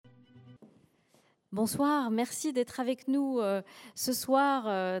Bonsoir, merci d'être avec nous ce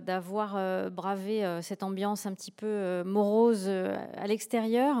soir, d'avoir bravé cette ambiance un petit peu morose à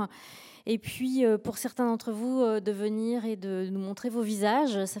l'extérieur. Et puis, pour certains d'entre vous, de venir et de nous montrer vos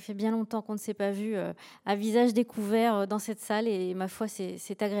visages. Ça fait bien longtemps qu'on ne s'est pas vu à visage découvert dans cette salle. Et ma foi,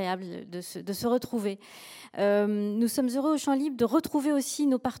 c'est agréable de se retrouver. Nous sommes heureux au Champ Libre de retrouver aussi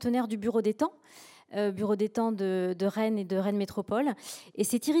nos partenaires du Bureau des Temps. Bureau des Temps de Rennes et de Rennes Métropole. Et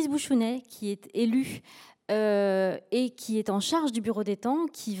c'est Iris Bouchounet qui est élue et qui est en charge du Bureau des Temps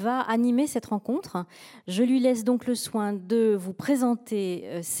qui va animer cette rencontre. Je lui laisse donc le soin de vous présenter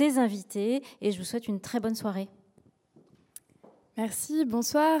ses invités et je vous souhaite une très bonne soirée. Merci,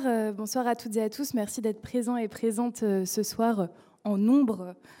 bonsoir. Bonsoir à toutes et à tous. Merci d'être présents et présentes ce soir en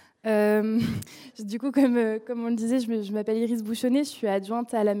nombre. Du coup, comme on le disait, je m'appelle Iris Bouchonnet, je suis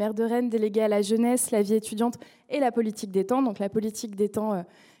adjointe à la maire de Rennes, déléguée à la jeunesse, la vie étudiante et la politique des temps. Donc la politique des temps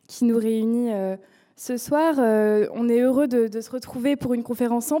qui nous réunit ce soir. On est heureux de se retrouver pour une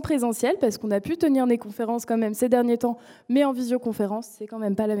conférence en présentiel parce qu'on a pu tenir des conférences quand même ces derniers temps, mais en visioconférence, c'est quand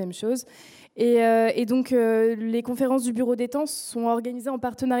même pas la même chose. Et donc les conférences du Bureau des Temps sont organisées en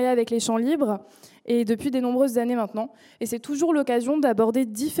partenariat avec les Champs Libres et depuis de nombreuses années maintenant. Et c'est toujours l'occasion d'aborder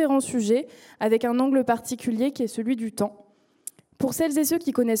différents sujets avec un angle particulier qui est celui du temps. Pour celles et ceux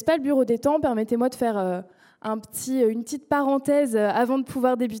qui ne connaissent pas le Bureau des Temps, permettez-moi de faire une petite parenthèse avant de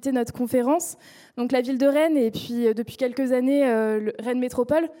pouvoir débuter notre conférence. Donc la ville de Rennes et puis depuis quelques années, Rennes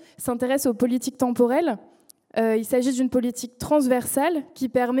Métropole s'intéresse aux politiques temporelles. Il s'agit d'une politique transversale qui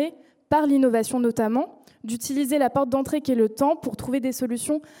permet, par l'innovation notamment, d'utiliser la porte d'entrée qui est le temps pour trouver des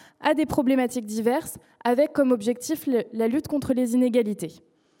solutions à des problématiques diverses, avec comme objectif la lutte contre les inégalités.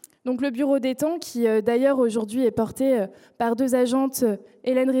 Donc le Bureau des Temps, qui d'ailleurs aujourd'hui est porté par deux agentes,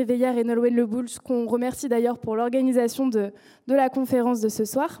 Hélène Réveillard et Nolwenn Leboulch, qu'on remercie d'ailleurs pour l'organisation de la conférence de ce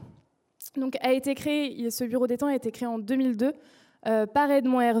soir. Donc ce Bureau des Temps a été créé en 2002 par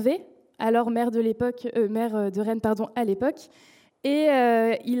Edmond Hervé, alors maire de Rennes à l'époque. Et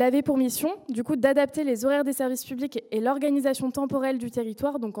il avait pour mission, du coup, d'adapter les horaires des services publics et l'organisation temporelle du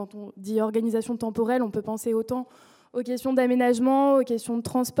territoire. Donc, quand on dit organisation temporelle, on peut penser autant aux questions d'aménagement, aux questions de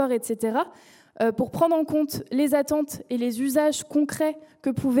transport, etc., pour prendre en compte les attentes et les usages concrets que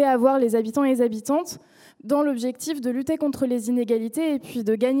pouvaient avoir les habitants et les habitantes dans l'objectif de lutter contre les inégalités et puis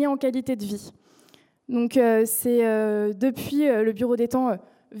de gagner en qualité de vie. Donc, depuis le Bureau des Temps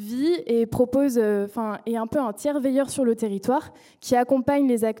vit et propose, est un peu un tiers veilleur sur le territoire qui accompagne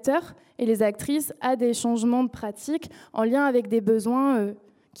les acteurs et les actrices à des changements de pratiques en lien avec des besoins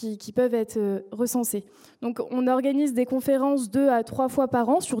qui peuvent être recensés. Donc on organise des conférences 2 à 3 fois par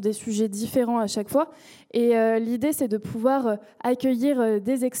an sur des sujets différents à chaque fois. Et l'idée, c'est de pouvoir accueillir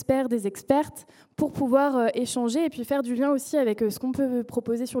des experts, des expertes pour pouvoir échanger et puis faire du lien aussi avec ce qu'on peut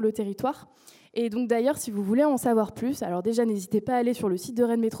proposer sur le territoire. Et donc d'ailleurs, si vous voulez en savoir plus, alors déjà n'hésitez pas à aller sur le site de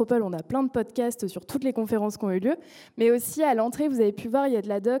Rennes Métropole, on a plein de podcasts sur toutes les conférences qui ont eu lieu, mais aussi à l'entrée, vous avez pu voir, il y a de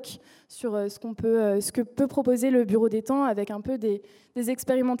la doc sur ce que peut proposer le Bureau des Temps avec un peu des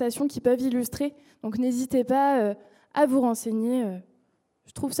expérimentations qui peuvent illustrer. Donc n'hésitez pas à vous renseigner,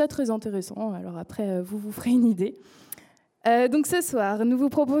 je trouve ça très intéressant, alors après vous vous ferez une idée. Donc ce soir, nous vous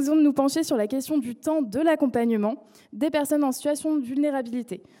proposons de nous pencher sur la question du temps de l'accompagnement des personnes en situation de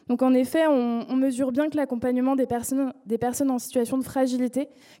vulnérabilité. Donc en effet, on mesure bien que l'accompagnement des personnes en situation de fragilité,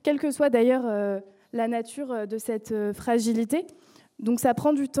 quelle que soit d'ailleurs la nature de cette fragilité, donc ça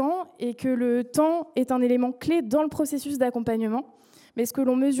prend du temps et que le temps est un élément clé dans le processus d'accompagnement. Mais ce que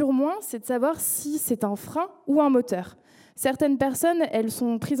l'on mesure moins, c'est de savoir si c'est un frein ou un moteur. Certaines personnes, elles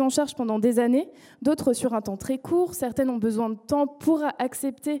sont prises en charge pendant des années, d'autres sur un temps très court. Certaines ont besoin de temps pour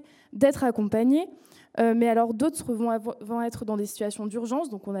accepter d'être accompagnées. Mais alors d'autres vont être dans des situations d'urgence.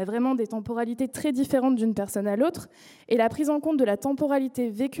 Donc on a vraiment des temporalités très différentes d'une personne à l'autre. Et la prise en compte de la temporalité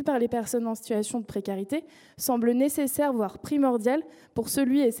vécue par les personnes en situation de précarité semble nécessaire, voire primordiale, pour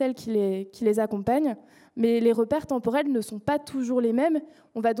celui et celle qui les accompagne. Mais les repères temporels ne sont pas toujours les mêmes.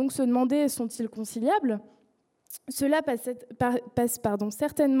 On va donc se demander, sont-ils conciliables ? Cela passe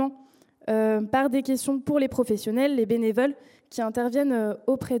certainement par des questions pour les professionnels, les bénévoles qui interviennent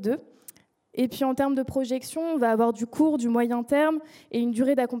auprès d'eux. Et puis en termes de projection, on va avoir du court, du moyen terme et une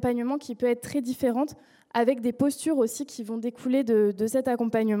durée d'accompagnement qui peut être très différente avec des postures aussi qui vont découler de cet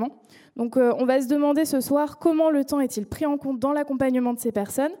accompagnement. Donc on va se demander ce soir comment le temps est-il pris en compte dans l'accompagnement de ces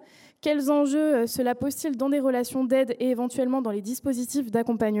personnes, quels enjeux cela pose-t-il dans des relations d'aide et éventuellement dans les dispositifs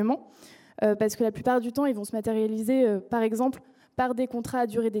d'accompagnement. Parce que la plupart du temps, ils vont se matérialiser, par exemple, par des contrats à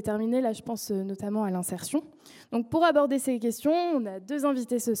durée déterminée. Là, je pense notamment à l'insertion. Donc, pour aborder ces questions, on a deux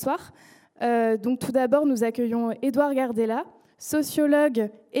invités ce soir. Donc, tout d'abord, nous accueillons Édouard Gardella, sociologue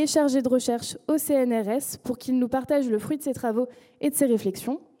et chargé de recherche au CNRS, pour qu'il nous partage le fruit de ses travaux et de ses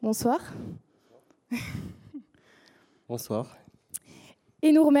réflexions. Bonsoir. Bonsoir.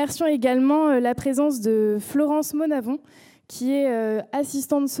 Et nous remercions également la présence de Florence Monavon, qui est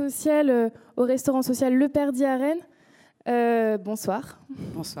assistante sociale au restaurant social Le Perdi à Rennes. Bonsoir.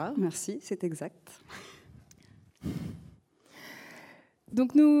 Bonsoir, merci, c'est exact.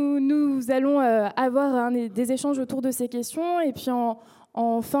 Donc nous allons avoir des échanges autour de ces questions, et puis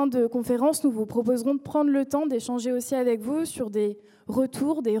en fin de conférence, nous vous proposerons de prendre le temps d'échanger aussi avec vous sur des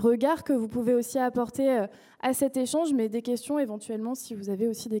retours, des regards que vous pouvez aussi apporter à cet échange, mais des questions éventuellement si vous avez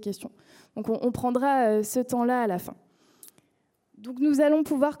aussi des questions. Donc on prendra ce temps-là à la fin. Donc nous allons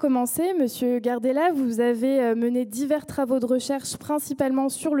pouvoir commencer. Monsieur Gardella, vous avez mené divers travaux de recherche, principalement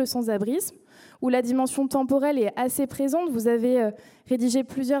sur le sans-abrisme, où la dimension temporelle est assez présente. Vous avez rédigé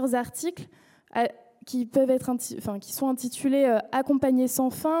plusieurs articles qui sont intitulés « Accompagner sans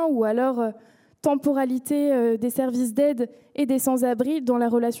fin » ou alors « Temporalité des services d'aide et des sans-abri dans la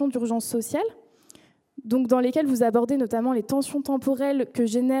relation d'urgence sociale », donc dans lesquels vous abordez notamment les tensions temporelles que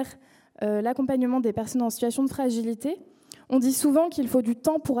génère l'accompagnement des personnes en situation de fragilité. On dit souvent qu'il faut du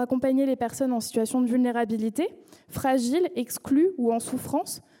temps pour accompagner les personnes en situation de vulnérabilité, fragiles, exclues ou en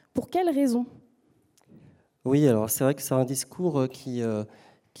souffrance. Pour quelles raisons ? Oui, alors c'est vrai que c'est un discours qui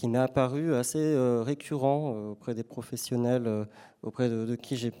m'est apparu assez récurrent auprès des professionnels, auprès de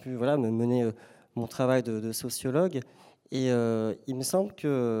qui j'ai pu me mener mon travail de sociologue. Et il me semble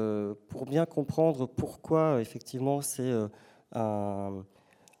que pour bien comprendre pourquoi, effectivement, c'est une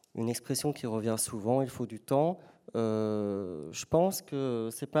expression qui revient souvent, il faut du temps, je pense que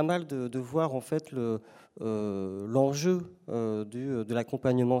c'est pas mal de voir en fait l'enjeu de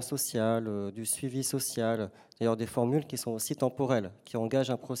l'accompagnement social, du suivi social, d'ailleurs des formules qui sont aussi temporelles, qui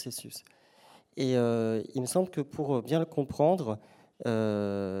engagent un processus. Et il me semble que pour bien le comprendre,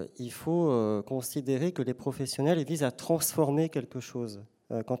 il faut considérer que les professionnels ils visent à transformer quelque chose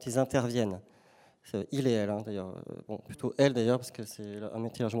quand ils interviennent. Il et elle, d'ailleurs. Bon, plutôt elle, d'ailleurs, parce que c'est un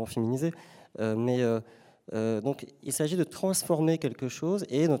métier largement féminisé. Donc, il s'agit de transformer quelque chose,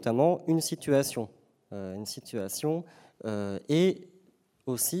 et notamment une situation. Et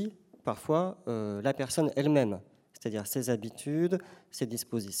aussi, parfois, la personne elle-même, c'est-à-dire ses habitudes, ses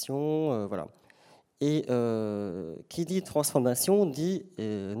dispositions, voilà. Et qui dit transformation dit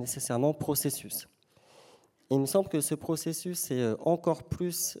nécessairement processus. Et il me semble que ce processus est encore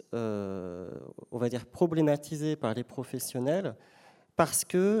plus, on va dire, problématisé par les professionnels parce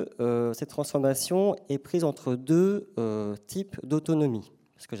que cette transformation est prise entre deux types d'autonomie,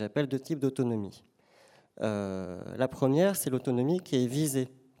 ce que j'appelle deux types d'autonomie. La première, c'est l'autonomie qui est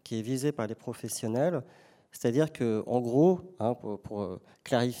visée par les professionnels. C'est-à-dire qu'en gros, pour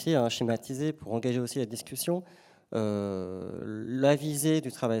clarifier, schématiser, pour engager aussi la discussion, la visée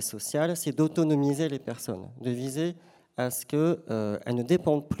du travail social, c'est d'autonomiser les personnes, de viser à ce qu'elles ne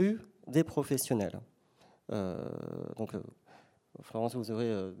dépendent plus des professionnels. Donc, Florence, vous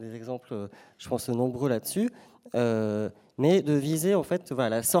aurez des exemples, je pense, nombreux là-dessus, mais de viser en fait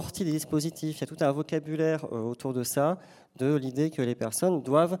la sortie des dispositifs. Il y a tout un vocabulaire autour de ça, de l'idée que les personnes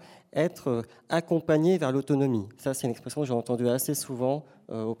doivent être accompagnées vers l'autonomie. Ça, c'est une expression que j'ai entendue assez souvent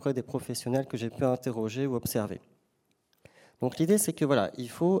auprès des professionnels que j'ai pu interroger ou observer. Donc l'idée, c'est que il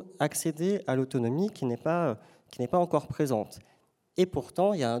faut accéder à l'autonomie qui n'est pas encore présente. Et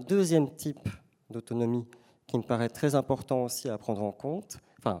pourtant, il y a un deuxième type d'autonomie qui me paraît très important aussi à prendre en compte,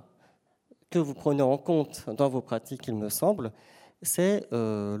 que vous prenez en compte dans vos pratiques, il me semble, c'est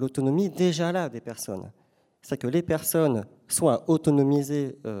l'autonomie déjà là des personnes. C'est que les personnes sont à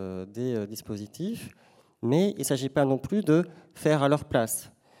autonomiser des dispositifs, mais il ne s'agit pas non plus de faire à leur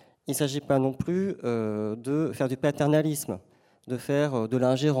place. Il ne s'agit pas non plus de faire du paternalisme, de faire de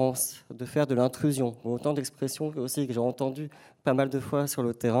l'ingérence, de faire de l'intrusion. Autant d'expressions aussi que j'ai entendues pas mal de fois sur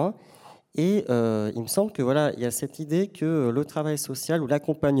le terrain. Et il me semble que il y a cette idée que le travail social ou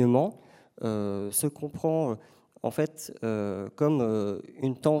l'accompagnement se comprend en fait comme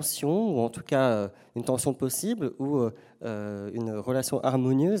une tension, ou en tout cas une tension possible, ou une relation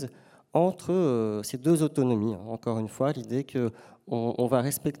harmonieuse entre ces deux autonomies. Encore une fois, l'idée qu'on va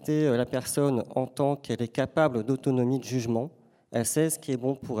respecter la personne en tant qu'elle est capable d'autonomie de jugement, elle sait ce qui est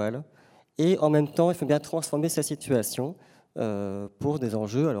bon pour elle, et en même temps, il faut bien transformer sa situation pour des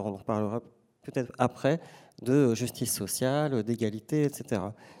enjeux, alors on en reparlera peut-être après, de justice sociale, d'égalité, etc.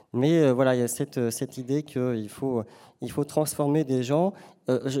 Mais il y a cette idée qu'il faut transformer des gens.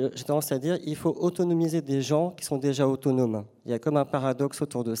 J'ai tendance à dire qu'il faut autonomiser des gens qui sont déjà autonomes. Il y a comme un paradoxe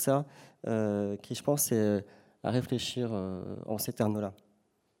autour de ça qui, je pense, est à réfléchir en ces termes-là.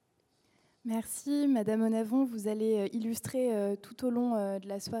 Merci, Madame Onavon. Vous allez illustrer tout au long de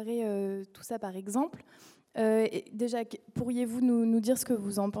la soirée tout ça par exemple. Déjà, pourriez-vous nous dire ce que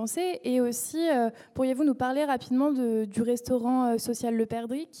vous en pensez? Et aussi, pourriez-vous nous parler rapidement du restaurant social Le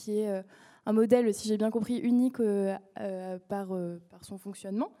Perdrix, qui est un modèle, si j'ai bien compris, unique par son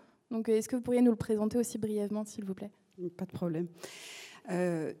fonctionnement. Donc, est-ce que vous pourriez nous le présenter aussi brièvement, s'il vous plaît? Pas de problème.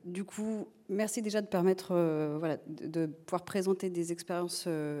 Du coup, merci déjà de permettre de pouvoir présenter des expériences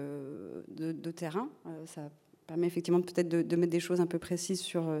de terrain. Ça permet effectivement peut-être de mettre des choses un peu précises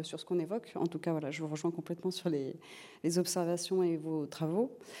sur ce qu'on évoque. En tout cas, voilà, je vous rejoins complètement sur les observations et vos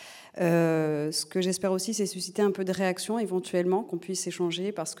travaux. Ce que j'espère aussi, c'est susciter un peu de réaction éventuellement, qu'on puisse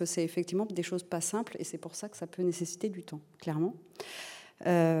échanger, parce que c'est effectivement des choses pas simples et c'est pour ça que ça peut nécessiter du temps, clairement.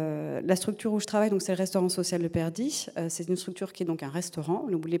 La structure où je travaille, donc c'est le restaurant social Le Perdrix. C'est une structure qui est donc un restaurant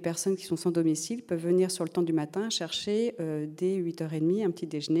où les personnes qui sont sans domicile peuvent venir sur le temps du matin chercher dès 8h30 un petit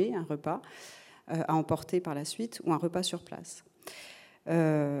déjeuner, un repas à emporter par la suite ou un repas sur place.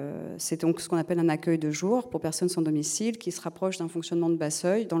 C'est donc ce qu'on appelle un accueil de jour pour personnes sans domicile qui se rapproche d'un fonctionnement de bas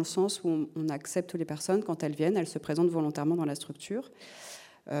seuil dans le sens où on accepte les personnes quand elles viennent, elles se présentent volontairement dans la structure.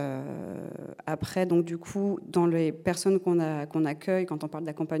 Après, donc du coup, dans les personnes qu'on accueille, quand on parle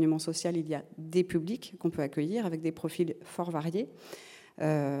d'accompagnement social, il y a des publics qu'on peut accueillir avec des profils fort variés.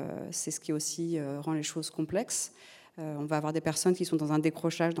 C'est ce qui aussi rend les choses complexes. On va avoir des personnes qui sont dans un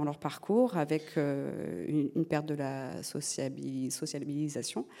décrochage dans leur parcours avec une perte de la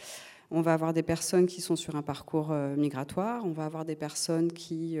sociabilisation. On va avoir des personnes qui sont sur un parcours migratoire. On va avoir des personnes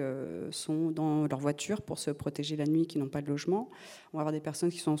qui sont dans leur voiture pour se protéger la nuit, qui n'ont pas de logement. On va avoir des personnes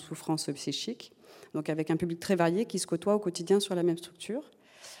qui sont en souffrance psychique. Donc avec un public très varié qui se côtoie au quotidien sur la même structure.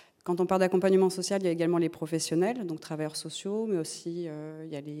 Quand on parle d'accompagnement social, il y a également les professionnels, donc travailleurs sociaux, mais aussi il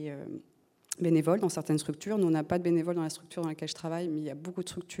y a les bénévoles dans certaines structures. Nous, on n'a pas de bénévoles dans la structure dans laquelle je travaille, mais il y a beaucoup de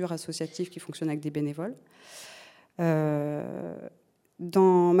structures associatives qui fonctionnent avec des bénévoles.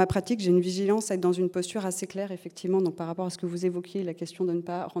 Dans ma pratique, j'ai une vigilance à être dans une posture assez claire, effectivement, donc par rapport à ce que vous évoquiez, la question de ne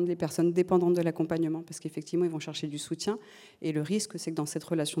pas rendre les personnes dépendantes de l'accompagnement, parce qu'effectivement, ils vont chercher du soutien, et le risque, c'est que dans cette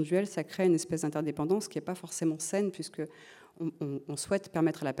relation duelle, ça crée une espèce d'interdépendance qui n'est pas forcément saine, puisque on souhaite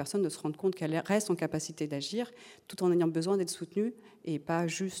permettre à la personne de se rendre compte qu'elle reste en capacité d'agir, tout en ayant besoin d'être soutenue, et pas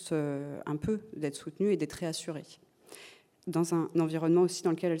juste un peu d'être soutenue et d'être réassurée, dans un environnement aussi dans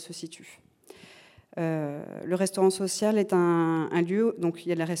lequel elle se situe. Le restaurant social est un lieu, donc il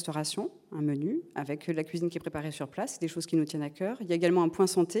y a de la restauration, un menu, avec la cuisine qui est préparée sur place, des choses qui nous tiennent à cœur. Il y a également un point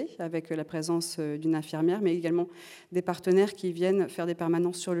santé, avec la présence d'une infirmière, mais également des partenaires qui viennent faire des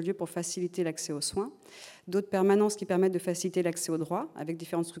permanences sur le lieu pour faciliter l'accès aux soins. D'autres permanences qui permettent de faciliter l'accès aux droits, avec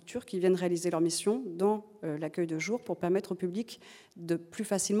différentes structures qui viennent réaliser leur mission dans l'accueil de jour pour permettre au public de plus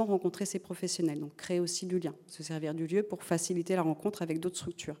facilement rencontrer ces professionnels. Donc créer aussi du lien, se servir du lieu pour faciliter la rencontre avec d'autres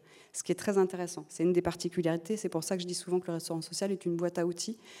structures. Ce qui est très intéressant. C'est une des particularités. C'est pour ça que je dis souvent que le restaurant social est une boîte à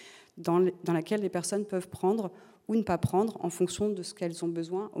outils dans laquelle les personnes peuvent prendre ou ne pas prendre en fonction de ce qu'elles ont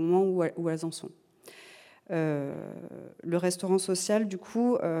besoin au moment où elles en sont. Le restaurant social, du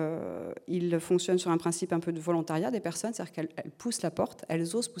coup, il fonctionne sur un principe un peu de volontariat des personnes, c'est-à-dire qu'elles poussent la porte,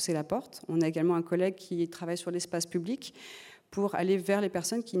 elles osent pousser la porte. On a également un collègue qui travaille sur l'espace public pour aller vers les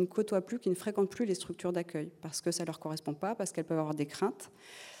personnes qui ne côtoient plus, qui ne fréquentent plus les structures d'accueil, parce que ça ne leur correspond pas, parce qu'elles peuvent avoir des craintes.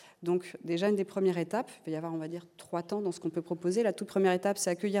 Donc déjà, une des premières étapes, il va y avoir, on va dire, 3 temps dans ce qu'on peut proposer. La toute première étape, c'est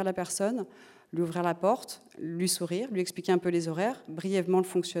accueillir la personne, lui ouvrir la porte, lui sourire, lui expliquer un peu les horaires, brièvement le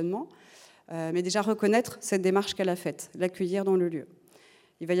fonctionnement, mais déjà reconnaître cette démarche qu'elle a faite, l'accueillir dans le lieu.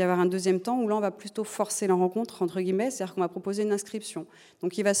 Il va y avoir un deuxième temps où là, on va plutôt forcer la rencontre, entre guillemets, c'est-à-dire qu'on va proposer une inscription.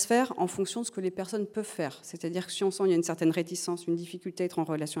 Donc il va se faire en fonction de ce que les personnes peuvent faire. C'est-à-dire que si on sent qu'il y a une certaine réticence, une difficulté à être en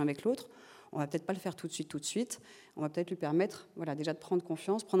relation avec l'autre, on ne va peut-être pas le faire tout de suite. On va peut-être lui permettre déjà de prendre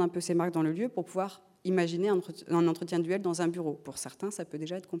confiance, prendre un peu ses marques dans le lieu pour pouvoir imaginer un entretien duel dans un bureau. Pour certains, ça peut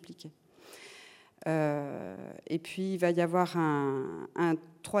déjà être compliqué. Et puis, il va y avoir un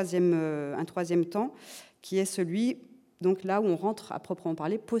troisième temps qui est celui, donc là où on rentre à proprement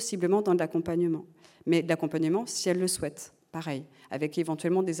parler, possiblement dans de l'accompagnement. Mais de l'accompagnement si elles le souhaitent, pareil, avec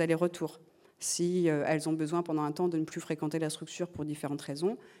éventuellement des allers-retours. Si elles ont besoin pendant un temps de ne plus fréquenter la structure pour différentes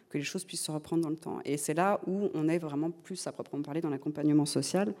raisons, que les choses puissent se reprendre dans le temps. Et c'est là où on est vraiment plus à proprement parler dans l'accompagnement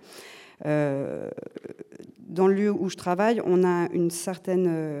social. Dans le lieu où je travaille, on a une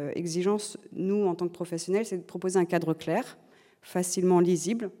certaine exigence, nous, en tant que professionnels, c'est de proposer un cadre clair, facilement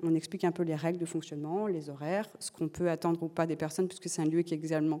lisible. On explique un peu les règles de fonctionnement, les horaires, ce qu'on peut attendre ou pas des personnes, puisque c'est un lieu qui est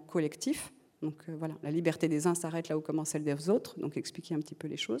également collectif. Donc voilà, la liberté des uns s'arrête là où commence celle des autres, donc expliquer un petit peu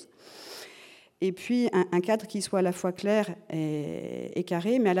les choses. Et puis un cadre qui soit à la fois clair et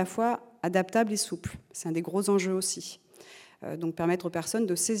carré, mais à la fois adaptable et souple. C'est un des gros enjeux aussi. Donc permettre aux personnes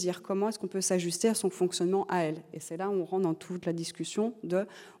de saisir comment est-ce qu'on peut s'ajuster à son fonctionnement à elles. Et c'est là où on rentre dans toute la discussion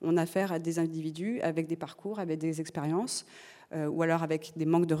on a affaire à des individus avec des parcours, avec des expériences, ou alors avec des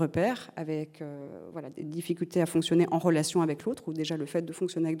manques de repères, avec des difficultés à fonctionner en relation avec l'autre, où déjà le fait de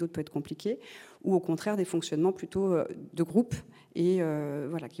fonctionner avec d'autres peut être compliqué, ou au contraire des fonctionnements plutôt de groupe, et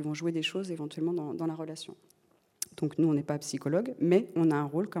qui vont jouer des choses éventuellement dans la relation. Donc nous, on n'est pas psychologue, mais on a un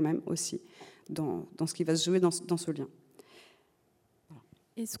rôle quand même aussi dans ce qui va se jouer dans ce lien. Voilà.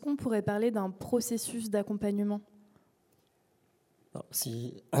 Est-ce qu'on pourrait parler d'un processus d'accompagnement ? Alors,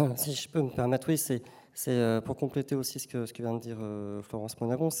 si je peux me permettre, oui, c'est pour compléter aussi ce que vient de dire Florence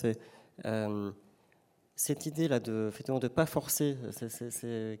Monavon, c'est cette idée-là de ne pas forcer,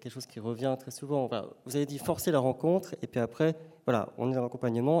 c'est quelque chose qui revient très souvent. Enfin, vous avez dit forcer la rencontre, et puis après, voilà, on est dans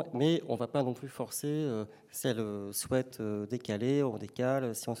l'accompagnement, mais on ne va pas non plus forcer. Si elle souhaite décaler, on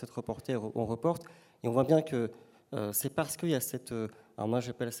décale. Si on souhaite reporter, on reporte. Et on voit bien que c'est parce qu'il y a cette... alors moi,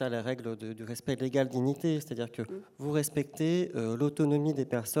 j'appelle ça la règle du respect de l'égale dignité, c'est-à-dire que vous respectez l'autonomie des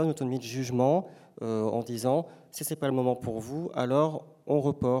personnes, l'autonomie de jugement, en disant, si ce n'est pas le moment pour vous, alors on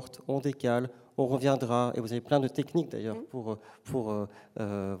reporte, on décale, on reviendra. Et vous avez plein de techniques d'ailleurs pour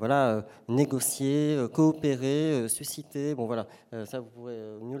négocier, coopérer, susciter. Bon voilà, ça vous pourrez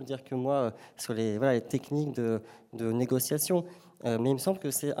mieux le dire que moi sur les techniques de négociation. Mais il me semble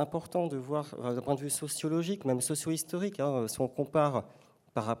que c'est important de voir d'un point de vue sociologique, même socio-historique, si on compare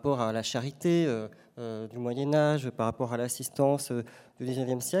par rapport à la charité du Moyen-Âge, par rapport à l'assistance du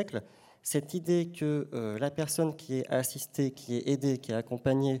XIXe siècle, cette idée que la personne qui est assistée, qui est aidée, qui est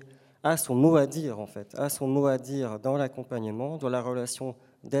accompagnée, a son mot à dire, en fait, a son mot à dire dans l'accompagnement, dans la relation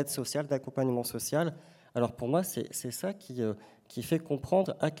d'aide sociale, d'accompagnement social. Alors pour moi, c'est ça qui fait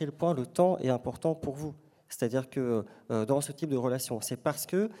comprendre à quel point le temps est important pour vous. C'est-à-dire que dans ce type de relation, c'est parce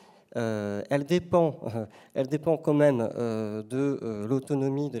que elle dépend quand même de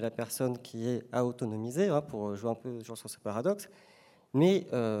l'autonomie de la personne qui est à autonomiser, pour jouer un peu sur ce paradoxe, mais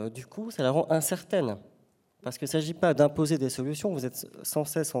du coup, ça la rend incertaine. Parce qu'il ne s'agit pas d'imposer des solutions, vous êtes sans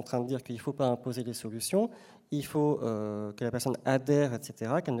cesse en train de dire qu'il ne faut pas imposer des solutions, il faut que la personne adhère,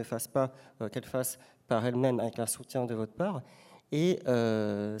 etc., qu'elle ne fasse pas, qu'elle fasse par elle-même avec un soutien de votre part. Et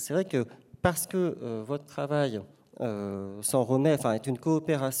c'est vrai que parce que votre travail s'en remet, est une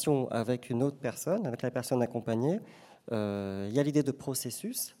coopération avec une autre personne, avec la personne accompagnée, il y a l'idée de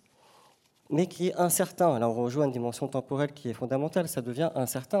processus, mais qui est incertain. Alors on rejoint une dimension temporelle qui est fondamentale, ça devient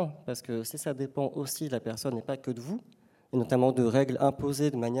incertain, parce que si ça dépend aussi de la personne et pas que de vous, et notamment de règles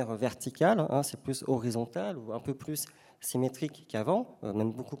imposées de manière verticale, c'est plus horizontal ou un peu plus symétrique qu'avant,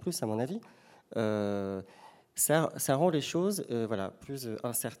 même beaucoup plus à mon avis, ça rend les choses plus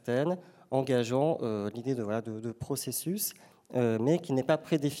incertaines, engageant l'idée de processus, mais qui n'est pas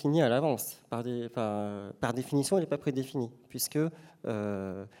prédéfini à l'avance. Par définition, il n'est pas prédéfini, puisque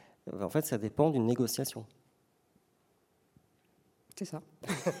en fait, ça dépend d'une négociation. C'est ça.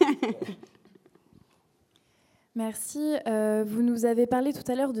 Merci. Vous nous avez parlé tout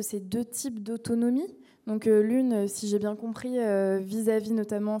à l'heure de ces deux types d'autonomie. Donc l'une, si j'ai bien compris, vis-à-vis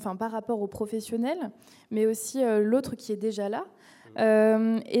notamment, par rapport aux professionnels, mais aussi l'autre qui est déjà là.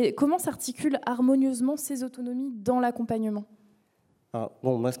 Et comment s'articulent harmonieusement ces autonomies dans l'accompagnement ?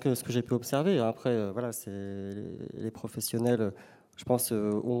 Moi, ce que j'ai pu observer, après, c'est les professionnels, je pense,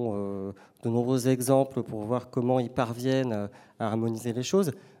 ont de nombreux exemples pour voir comment ils parviennent à harmoniser les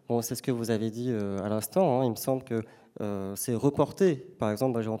choses. C'est ce que vous avez dit à l'instant. Il me semble que c'est reporté. Par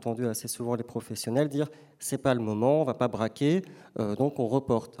exemple, j'ai entendu assez souvent les professionnels dire c'est pas le moment, on va pas braquer, donc on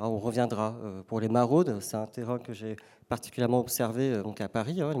reporte, on reviendra. Pour les maraudes, c'est un terrain que j'ai particulièrement observé à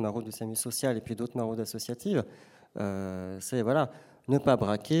Paris, les maraudes de SAMU social et puis d'autres maraudes associatives. C'est ne pas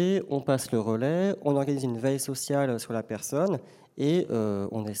braquer, on passe le relais, on organise une veille sociale sur la personne et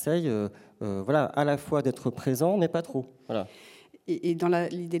on essaye à la fois d'être présent mais pas trop. Voilà. Et dans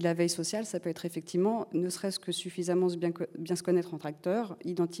l'idée de la veille sociale, ça peut être effectivement, ne serait-ce que suffisamment bien se connaître entre acteurs,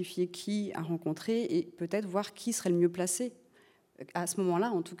 identifier qui à rencontrer et peut-être voir qui serait le mieux placé, à ce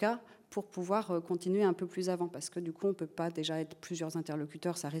moment-là en tout cas, pour pouvoir continuer un peu plus avant. Parce que du coup, on ne peut pas déjà être plusieurs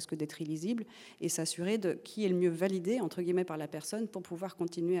interlocuteurs, ça risque d'être illisible, et s'assurer de qui est le mieux validé, entre guillemets, par la personne pour pouvoir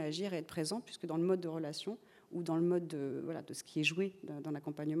continuer à agir et être présent, puisque dans le mode de relation ou dans le mode de ce qui est joué dans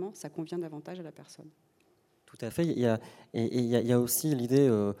l'accompagnement, ça convient davantage à la personne. Tout à fait. Il y a aussi l'idée,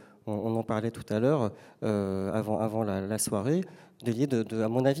 on en parlait tout à l'heure, avant la soirée, de l'idée, à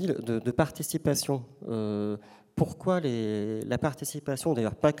mon avis, de participation. Pourquoi la participation,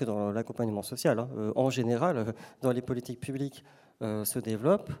 d'ailleurs pas que dans l'accompagnement social, en général, dans les politiques publiques se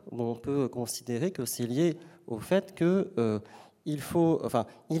développe, on peut considérer que c'est lié au fait que il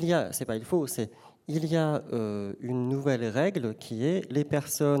il y a une nouvelle règle qui est les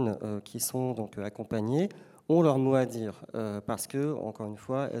personnes qui sont donc accompagnées ont leur mot à dire parce que, encore une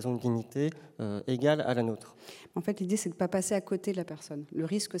fois, elles ont une dignité égale à la nôtre. En fait, l'idée, c'est de ne pas passer à côté de la personne. Le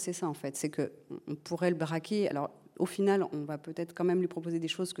risque, c'est ça, en fait. C'est qu'on pourrait le braquer. Alors, au final, on va peut-être quand même lui proposer des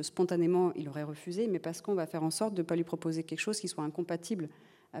choses que spontanément, il aurait refusées, mais parce qu'on va faire en sorte de ne pas lui proposer quelque chose qui soit incompatible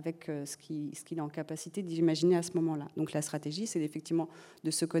avec ce qu'il est en capacité d'imaginer à ce moment-là. Donc la stratégie, c'est effectivement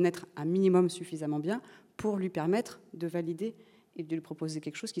de se connaître un minimum suffisamment bien pour lui permettre de valider et de lui proposer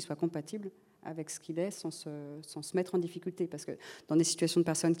quelque chose qui soit compatible avec ce qu'il est sans se mettre en difficulté. Parce que dans des situations de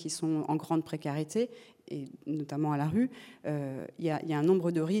personnes qui sont en grande précarité, et notamment à la rue, il y a un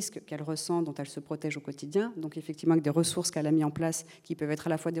nombre de risques qu'elle ressent, dont elle se protège au quotidien. Donc effectivement, avec des ressources qu'elle a mis en place, qui peuvent être à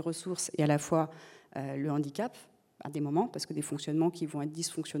la fois des ressources et à la fois le handicap, à des moments, parce que des fonctionnements qui vont être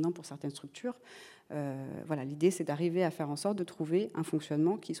dysfonctionnants pour certaines structures. Voilà, l'idée, c'est d'arriver à faire en sorte de trouver un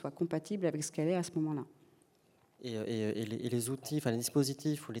fonctionnement qui soit compatible avec ce qu'elle est à ce moment-là. Et les outils, enfin les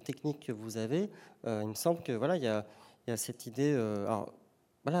dispositifs ou les techniques que vous avez, il me semble que voilà, il y a cette idée, alors,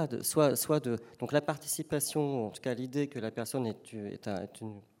 voilà, donc la participation, en tout cas l'idée que la personne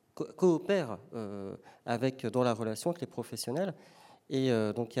coopère dans la relation avec les professionnels. Et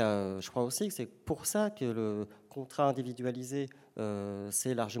donc, je crois aussi que c'est pour ça que le contrat individualisé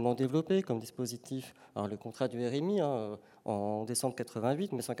s'est largement développé comme dispositif. Alors, le contrat du RMI, en décembre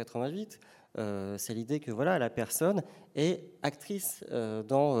 1988, c'est l'idée que voilà, la personne est actrice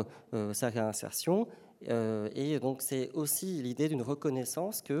dans sa réinsertion. Et donc, c'est aussi l'idée d'une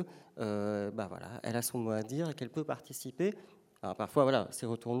reconnaissance que voilà, elle a son mot à dire et qu'elle peut participer. Alors, parfois, voilà, c'est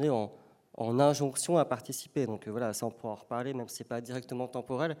retourné en injonction à participer. Donc voilà, ça on pourra en reparler, même si ce n'est pas directement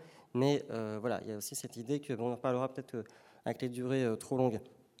temporel. Mais voilà, il y a aussi cette idée que, on en parlera peut-être avec les durées trop longues.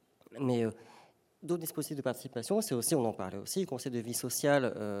 Mais d'autres dispositifs de participation, c'est aussi, on en parlait aussi, le conseil de vie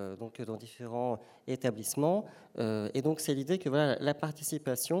sociale donc, dans différents établissements. Et donc c'est l'idée que voilà, la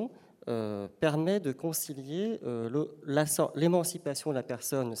participation permet de concilier l'émancipation de la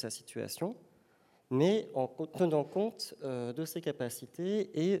personne de sa situation, mais en tenant compte de ses capacités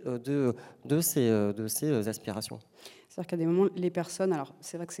et de ses aspirations. C'est-à-dire qu'à des moments, les personnes, alors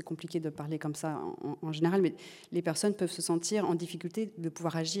c'est vrai que c'est compliqué de parler comme ça en général, mais les personnes peuvent se sentir en difficulté de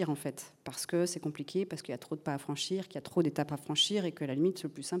pouvoir agir en fait, parce que c'est compliqué, parce qu'il y a trop de pas à franchir, qu'il y a trop d'étapes à franchir et que la limite, le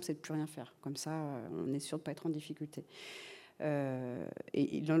plus simple, c'est de plus rien faire. Comme ça, on est sûr de ne pas être en difficulté.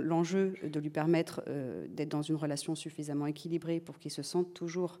 Et l'enjeu de lui permettre d'être dans une relation suffisamment équilibrée pour qu'il se sente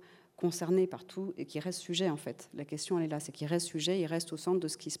toujours concerné par tout et qui reste sujet en fait. La question elle est là, c'est qu'il reste sujet, il reste au centre de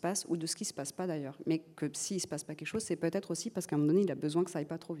ce qui se passe ou de ce qui se passe pas d'ailleurs. Mais que s'il se passe pas quelque chose, c'est peut-être aussi parce qu'à un moment donné, il a besoin que ça aille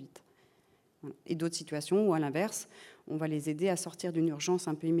pas trop vite. Voilà. Et d'autres situations où à l'inverse, on va les aider à sortir d'une urgence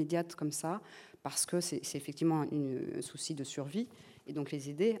un peu immédiate comme ça, parce que c'est effectivement un souci de survie, et donc les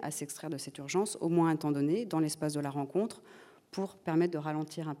aider à s'extraire de cette urgence au moins un temps donné, dans l'espace de la rencontre, pour permettre de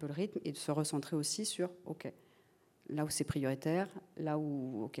ralentir un peu le rythme et de se recentrer aussi sur OK. Là où c'est prioritaire, là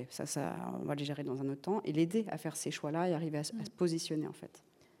où, OK, ça, on va les gérer dans un autre temps, et l'aider à faire ces choix-là et arriver à se positionner, en fait.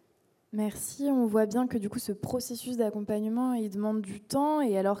 Merci. On voit bien que, du coup, ce processus d'accompagnement, il demande du temps.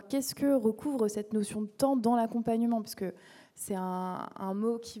 Et alors, qu'est-ce que recouvre cette notion de temps dans l'accompagnement ? Parce que c'est un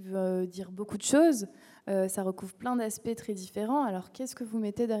mot qui veut dire beaucoup de choses. Ça recouvre plein d'aspects très différents. Alors, qu'est-ce que vous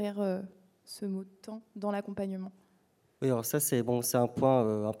mettez derrière ce mot de temps dans l'accompagnement ? Oui, alors ça, c'est un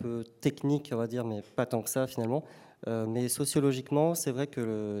point un peu technique, on va dire, mais pas tant que ça, finalement. Mais sociologiquement, c'est vrai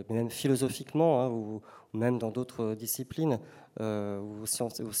que, même philosophiquement, ou même dans d'autres disciplines ou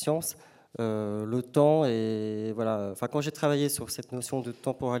sciences, le temps est voilà. Enfin, quand j'ai travaillé sur cette notion de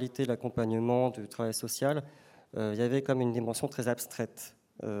temporalité, de l'accompagnement, du travail social, il y avait comme une dimension très abstraite.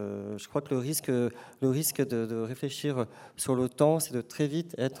 Je crois que le risque de réfléchir sur le temps, c'est de très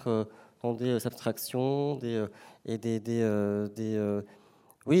vite être dans des abstractions, des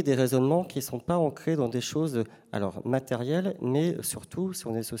raisonnements qui ne sont pas ancrés dans des choses alors matérielles, mais surtout, si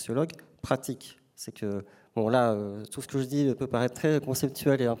on est sociologue, pratiques. C'est que, bon là, tout ce que je dis peut paraître très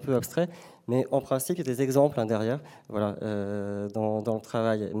conceptuel et un peu abstrait, mais en principe, il y a des exemples derrière, voilà, dans le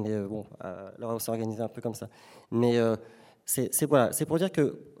travail. Mais bon, là, on s'est organisé un peu comme ça. Mais c'est pour dire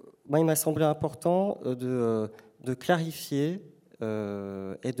que moi, il m'a semblé important de clarifier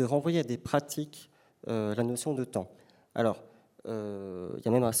et de renvoyer à des pratiques la notion de temps. Alors, il y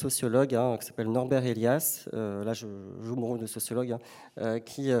a même un sociologue qui s'appelle Norbert Elias, là je joue mon rôle de sociologue,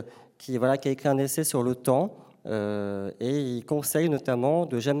 qui a écrit un essai sur le temps, et il conseille notamment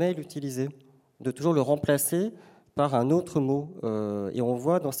de jamais l'utiliser, de toujours le remplacer par un autre mot. Et on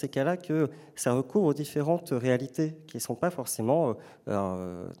voit dans ces cas-là que ça recouvre aux différentes réalités qui ne sont pas forcément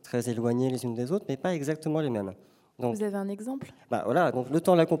très éloignées les unes des autres, mais pas exactement les mêmes. Donc, vous avez un exemple? Voilà, donc le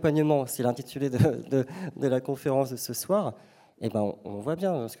temps de l'accompagnement, c'est l'intitulé de la conférence de ce soir. Et on voit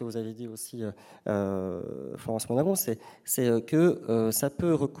bien ce que vous avez dit aussi, Florence Monavon, c'est que ça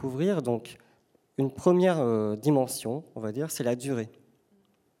peut recouvrir donc une première dimension, on va dire, c'est la durée.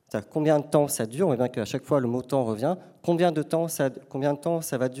 C'est-à-dire combien de temps ça dure. On voit bien qu'à chaque fois le mot temps revient. Combien de temps ça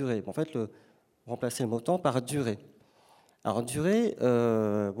va durer? En fait, remplacer le mot temps par durée. Alors durée,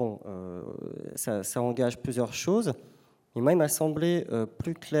 ça engage plusieurs choses. Et moi, il m'a semblé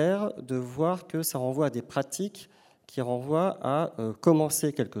plus clair de voir que ça renvoie à des pratiques qui renvoient à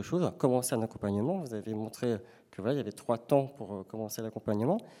commencer quelque chose, commencer un accompagnement. Vous avez montré que voilà, il y avait 3 temps pour commencer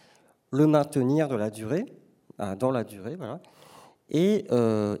l'accompagnement. Le maintenir dans la durée, voilà, et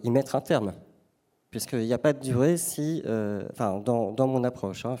y mettre un terme. Puisqu'il n'y a pas de durée si, dans mon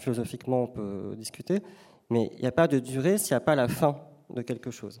approche, philosophiquement on peut discuter, mais il n'y a pas de durée s'il n'y a pas la fin de quelque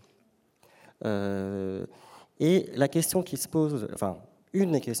chose. Et la question qui se pose,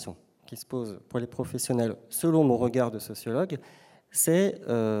 une des questions qui se pose pour les professionnels, selon mon regard de sociologue, c'est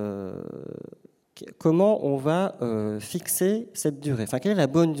comment on va fixer cette durée. Enfin, quelle est la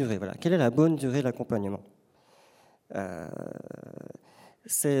bonne durée? Voilà, quelle est la bonne durée de l'accompagnement?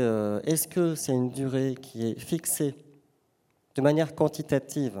 Est-ce que c'est une durée qui est fixée de manière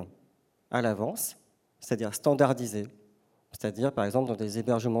quantitative à l'avance, c'est-à-dire standardisée, c'est-à-dire par exemple dans des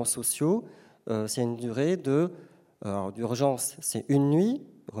hébergements sociaux, c'est une durée d'urgence, c'est une nuit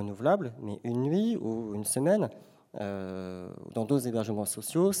renouvelable, mais une nuit ou une semaine. Dans d'autres hébergements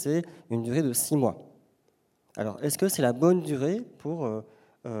sociaux, c'est une durée de 6 mois. Alors, est-ce que c'est la bonne durée pour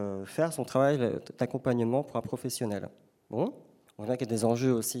faire son travail d'accompagnement pour un professionnel? Bon, on voit qu'il y a des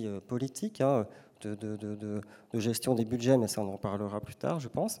enjeux aussi politiques, de gestion des budgets, mais ça on en parlera plus tard, je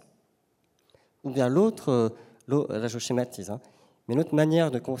pense. Ou bien là je schématise, mais l'autre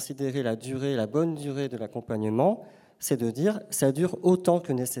manière de considérer la durée, la bonne durée de l'accompagnement, c'est de dire ça dure autant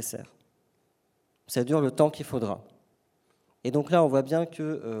que nécessaire. Ça dure le temps qu'il faudra. Et donc là, on voit bien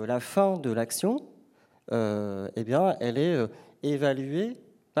que la fin de l'action, elle est évaluée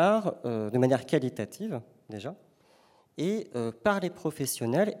de manière qualitative, déjà, et par les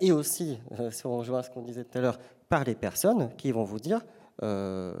professionnels, et aussi, si on rejoint ce qu'on disait tout à l'heure, par les personnes qui vont vous dire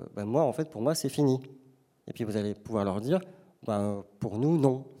moi, en fait, pour moi, c'est fini. Et puis vous allez pouvoir leur dire pour nous,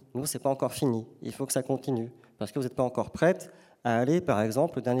 non. Nous, c'est pas encore fini. Il faut que ça continue. Parce que vous n'êtes pas encore prête à aller, par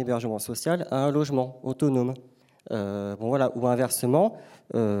exemple, d'un hébergement social à un logement autonome. Ou inversement,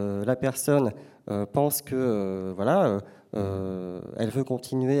 la personne pense que elle veut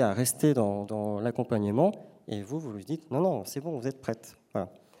continuer à rester dans l'accompagnement, et vous lui dites non, c'est bon, vous êtes prête. Voilà.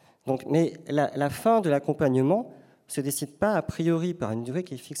 Donc, mais la fin de l'accompagnement ne se décide pas a priori par une durée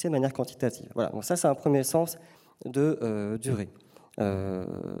qui est fixée de manière quantitative. Voilà. Donc ça, c'est un premier sens de durée.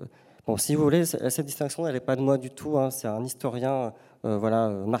 Si vous voulez, cette distinction, elle n'est pas de moi du tout. C'est un historien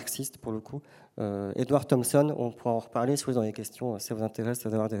marxiste, pour le coup. Edward Thompson, on pourra en reparler si vous êtes dans les questions, si ça vous intéresse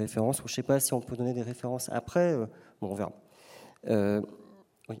d'avoir des références. Je ne sais pas si on peut donner des références après. On verra.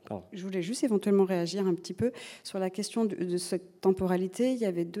 Oui, pardon. Je voulais juste éventuellement réagir un petit peu sur la question de cette temporalité. Il y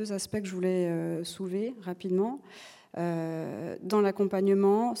avait 2 aspects que je voulais soulever rapidement. Dans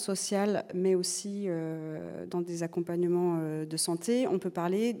l'accompagnement social, mais aussi dans des accompagnements de santé, on peut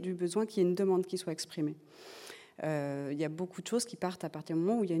parler du besoin qu'il y ait une demande qui soit exprimée. Il y a beaucoup de choses qui partent à partir du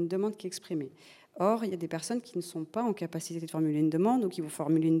moment où il y a une demande qui est exprimée. Or, il y a des personnes qui ne sont pas en capacité de formuler une demande ou qui vont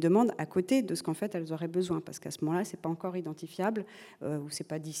formuler une demande à côté de ce qu'en fait elles auraient besoin, parce qu'à ce moment-là, ce n'est pas encore identifiable, ou ce n'est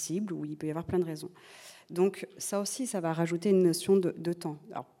pas dissible, ou il peut y avoir plein de raisons. Donc ça aussi, ça va rajouter une notion de temps.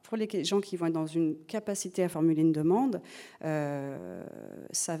 Alors, pour les gens qui vont être dans une capacité à formuler une demande,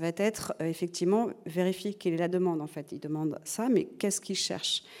 ça va être effectivement vérifier quelle est la demande. En fait, ils demandent ça, mais qu'est-ce qu'ils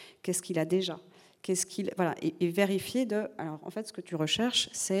cherchent? Qu'est-ce qu'il a déjà? Et vérifier alors en fait ce que tu recherches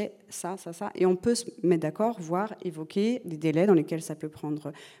c'est ça, et on peut se mettre d'accord, voire évoquer des délais dans lesquels ça peut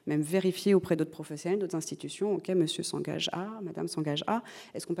prendre, même vérifier auprès d'autres professionnels, d'autres institutions, ok, monsieur s'engage à, madame s'engage à,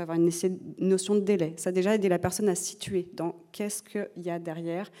 est-ce qu'on peut avoir une notion de délai? Ça déjà aider la personne à se situer dans qu'est-ce qu'il y a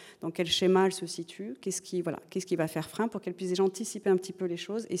derrière, dans quel schéma elle se situe, qu'est-ce qui va faire frein pour qu'elle puisse déjà anticiper un petit peu les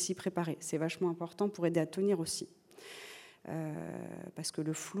choses et s'y préparer. C'est vachement important pour aider à tenir aussi, parce que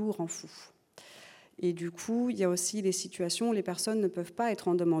le flou rend fou. Et du coup, il y a aussi les situations où les personnes ne peuvent pas être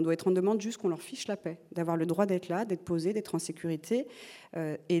en demande, ou être en demande juste qu'on leur fiche la paix, d'avoir le droit d'être là, d'être posé, d'être en sécurité.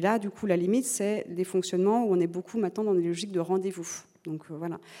 Et là, du coup, la limite, c'est des fonctionnements où on est beaucoup maintenant dans des logiques de rendez-vous. Donc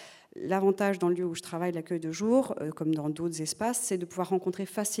voilà. L'avantage dans le lieu où je travaille, l'accueil de jour, comme dans d'autres espaces, c'est de pouvoir rencontrer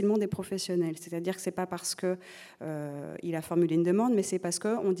facilement des professionnels. C'est-à-dire que ce n'est pas parce qu'il a formulé une demande, mais c'est parce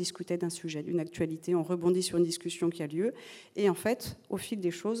qu'on discutait d'un sujet, d'une actualité, on rebondit sur une discussion qui a lieu. Et en fait, au fil des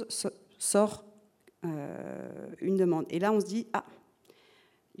choses, sort une demande. Et là, on se dit,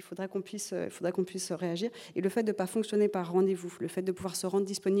 il faudra qu'on puisse réagir. Et le fait de ne pas fonctionner par rendez-vous, le fait de pouvoir se rendre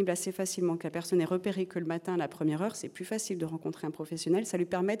disponible assez facilement, que la personne ait repéré que le matin, à la première heure, c'est plus facile de rencontrer un professionnel, ça lui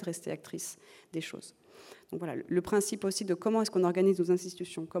permet de rester actrice des choses. Donc voilà, le principe aussi de comment est-ce qu'on organise nos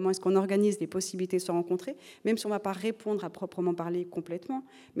institutions, comment est-ce qu'on organise les possibilités de se rencontrer, même si on ne va pas répondre à proprement parler complètement,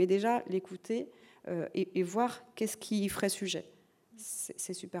 mais déjà l'écouter et voir qu'est-ce qui y ferait sujet.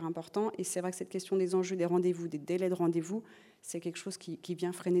 C'est super important, et c'est vrai que cette question des enjeux des rendez-vous, des délais de rendez-vous, c'est quelque chose qui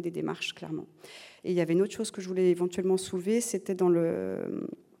vient freiner des démarches, clairement. Et il y avait une autre chose que je voulais éventuellement soulever, c'était dans le...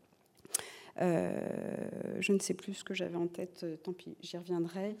 je ne sais plus ce que j'avais en tête, tant pis, j'y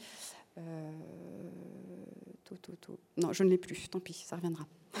reviendrai. Non, je ne l'ai plus, tant pis, ça reviendra.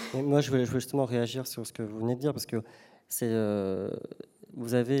 Et moi, je voulais justement réagir sur ce que vous venez de dire, parce que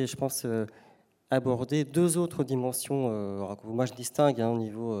vous avez, je pense... aborder deux autres dimensions. Moi, je distingue au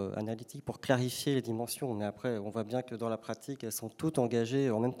niveau analytique pour clarifier les dimensions, mais après, on voit bien que dans la pratique, elles sont toutes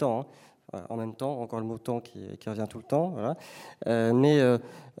engagées en même temps. En même temps, encore le mot temps qui revient tout le temps. Voilà. Mais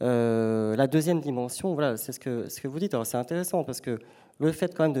la deuxième dimension, voilà, c'est ce que vous dites. Alors, c'est intéressant parce que le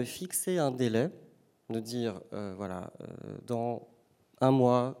fait quand même de fixer un délai, de dire, dans un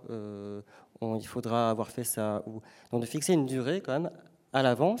mois, il faudra avoir fait ça, donc de fixer une durée quand même à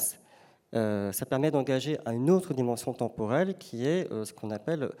l'avance. Ça permet d'engager à une autre dimension temporelle qui est ce qu'on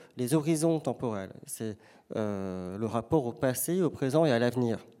appelle les horizons temporels. C'est le rapport au passé, au présent et à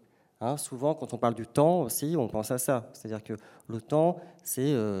l'avenir. Souvent, quand on parle du temps aussi, on pense à ça. C'est-à-dire que le temps,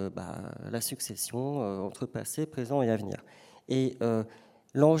 c'est la succession entre passé, présent et avenir. Et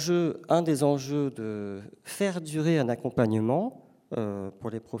un des enjeux de faire durer un accompagnement pour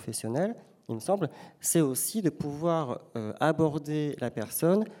les professionnels, il me semble, c'est aussi de pouvoir aborder la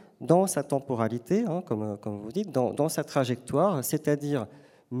personne dans sa temporalité, comme vous dites, dans sa trajectoire, c'est-à-dire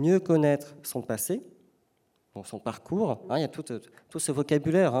mieux connaître son passé, son parcours. Il y a tout ce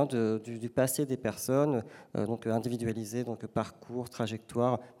vocabulaire du passé des personnes, donc individualisé, donc parcours,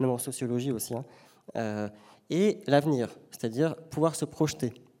 trajectoire, même en sociologie aussi, et l'avenir, c'est-à-dire pouvoir se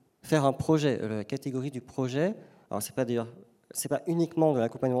projeter, faire un projet. La catégorie du projet, alors c'est pas uniquement de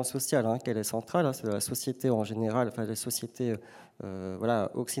l'accompagnement social qu'elle est centrale, c'est de la société en général, enfin les sociétés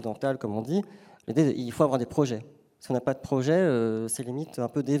occidentales, comme on dit. L'idée, il faut avoir des projets. Si on n'a pas de projet, c'est limite un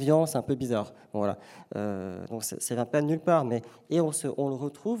peu déviant, c'est un peu bizarre. Voilà. Donc ça ne vient pas de nulle part, et on le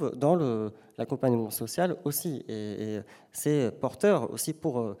retrouve dans l'accompagnement social aussi. Et c'est porteur aussi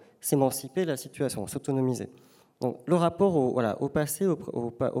pour s'émanciper de la situation, s'autonomiser. Donc le rapport au passé,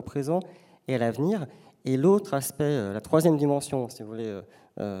 au présent et à l'avenir. Et l'autre aspect, la troisième dimension, si vous voulez,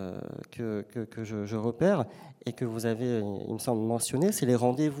 que je repère et que vous avez, il me semble, mentionné, c'est les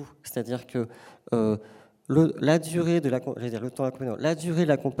rendez-vous. C'est-à-dire que la durée de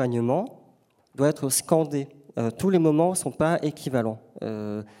l'accompagnement doit être scandée. Tous les moments ne sont pas équivalents. Il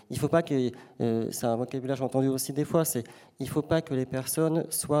ne faut pas que, c'est un vocabulaire que j'ai entendu aussi des fois, il ne faut pas que les personnes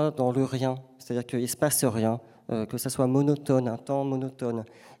soient dans le rien, c'est-à-dire qu'il ne se passe rien, que ça soit monotone, un temps monotone.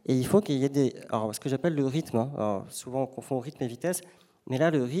 Et il faut qu'il y ait ce que j'appelle le rythme. Alors, souvent on confond rythme et vitesse, mais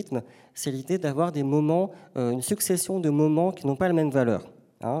là le rythme, c'est l'idée d'avoir des moments, une succession de moments qui n'ont pas la même valeur.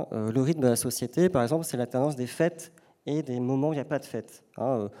 Le rythme de la société, par exemple, c'est l'alternance des fêtes et des moments où il n'y a pas de fête.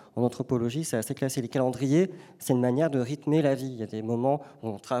 En anthropologie, c'est assez classé. Les calendriers, c'est une manière de rythmer la vie. Il y a des moments où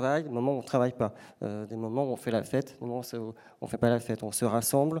on travaille, des moments où on ne travaille pas. Des moments où on fait la fête, des moments où on ne fait pas la fête. On se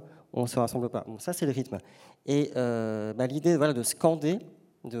rassemble, on ne se rassemble pas. Bon, ça, c'est le rythme. Et l'idée de scander,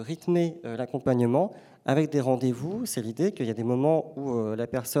 de rythmer l'accompagnement avec des rendez-vous, c'est l'idée qu'il y a des moments où la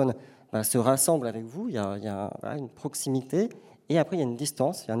personne se rassemble avec vous, il y a une proximité, et après il y a une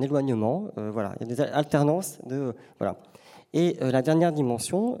distance, il y a un éloignement, il y a des alternances. Et la dernière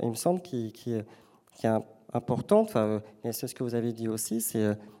dimension, il me semble, qui est importante, et c'est ce que vous avez dit aussi,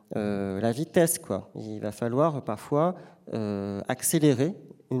 c'est la vitesse. Il va falloir parfois accélérer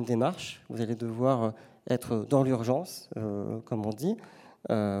une démarche, vous allez devoir être dans l'urgence, comme on dit,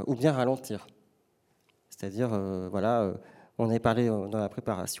 ou bien ralentir. C'est-à-dire, on avait parlé dans la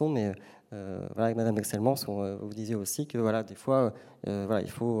préparation, mais avec Madame Excelmans, vous disiez aussi que des fois, il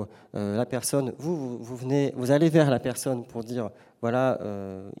faut la personne. Vous allez vers la personne pour dire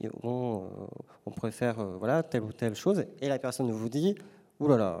on préfère telle ou telle chose, et la personne vous dit ouh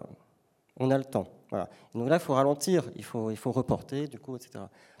là là, on a le temps. Voilà. Donc là, il faut ralentir, il faut reporter, du coup, etc.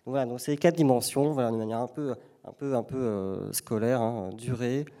 Donc c'est les 4 dimensions, de manière un peu scolaire,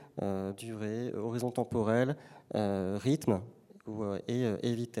 durée, horizon temporel, rythme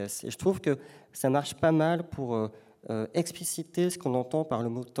et vitesse. Et je trouve que ça marche pas mal pour expliciter ce qu'on entend par le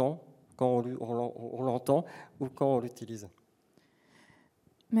mot temps quand on l'entend ou quand on l'utilise.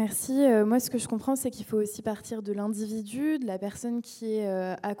 Merci. Moi, ce que je comprends, c'est qu'il faut aussi partir de l'individu, de la personne qui est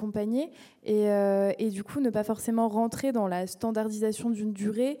accompagnée, et du coup, ne pas forcément rentrer dans la standardisation d'une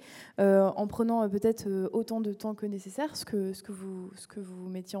durée en prenant peut-être autant de temps que nécessaire, ce que vous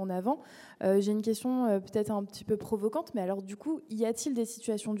mettiez en avant. J'ai une question peut-être un petit peu provocante, mais alors du coup, y a-t-il des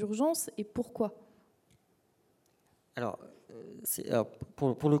situations d'urgence et pourquoi ? Alors,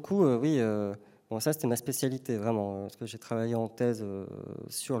 pour le coup, oui. Bon, ça, c'était ma spécialité, vraiment, parce que j'ai travaillé en thèse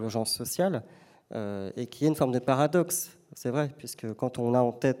sur l'urgence sociale, et qui est une forme de paradoxe, c'est vrai, puisque quand on a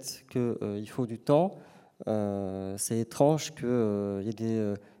en tête qu'il faut du temps, c'est étrange qu'il y ait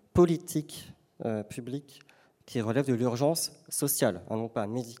des politiques publiques qui relèvent de l'urgence sociale, hein, non pas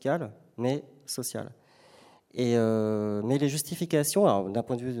médicale, mais sociale. Mais les justifications, alors, d'un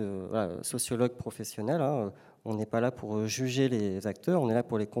point de vue de sociologue professionnel, hein, on n'est pas là pour juger les acteurs, on est là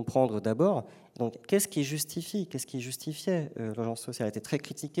pour les comprendre d'abord. Donc, qu'est-ce qui justifiait l'urgence sociale? Elle a été très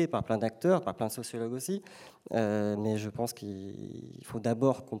critiquée par plein d'acteurs, par plein de sociologues aussi, mais je pense qu'il faut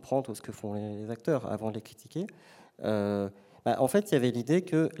d'abord comprendre ce que font les acteurs avant de les critiquer. En fait, il y avait l'idée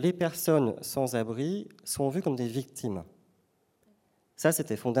que les personnes sans abri sont vues comme des victimes. Ça,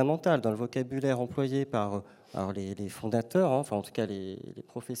 c'était fondamental dans le vocabulaire employé par les fondateurs, hein, enfin en tout cas les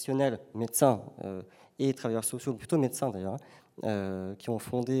professionnels, médecins et travailleurs sociaux, plutôt médecins d'ailleurs, qui ont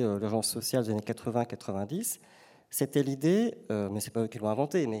fondé l'urgence sociale des années 80-90. C'était l'idée, mais ce n'est pas eux qui l'ont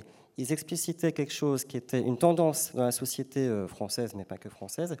inventé, mais ils explicitaient quelque chose qui était une tendance dans la société française, mais pas que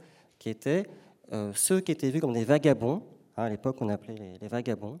française, qui était ceux qui étaient vus comme des vagabonds, hein, à l'époque on appelait les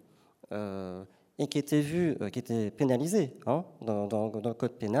vagabonds, et qui étaient pénalisés, hein, dans le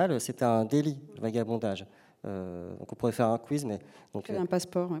code pénal, c'était un délit, le vagabondage. Donc on pourrait faire un quiz, mais donc un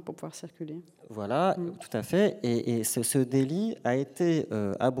passeport pour pouvoir circuler. Voilà, tout à fait. Et ce délit a été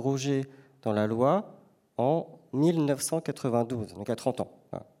abrogé dans la loi en 1992, donc à 30 ans.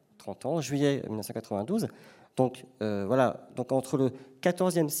 Hein, 30 ans, juillet 1992. Donc voilà, donc entre le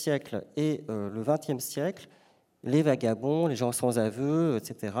XIVe siècle et le XXe siècle, les vagabonds, les gens sans aveu,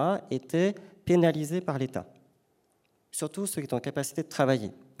 etc., étaient pénalisés par l'État. Surtout ceux qui étaient en capacité de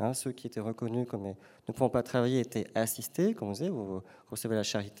travailler. Hein, ceux qui étaient reconnus comme ne pouvant pas travailler étaient assistés, comme on disait, vous recevez la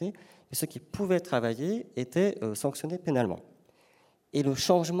charité. Et ceux qui pouvaient travailler étaient sanctionnés pénalement. Et le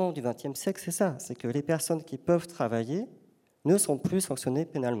changement du XXe siècle, c'est ça, c'est que les personnes qui peuvent travailler ne sont plus sanctionnées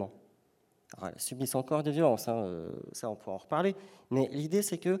pénalement. Alors, elles subissent encore des violences, hein, ça on pourra en reparler, mais l'idée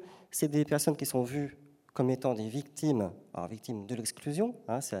c'est que c'est des personnes qui sont vues comme étant des victimes, alors victimes de l'exclusion,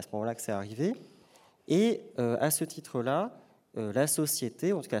 hein, c'est à ce moment-là que c'est arrivé, et à ce titre-là, la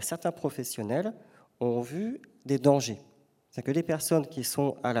société, en tout cas certains professionnels, ont vu des dangers. C'est-à-dire que les personnes qui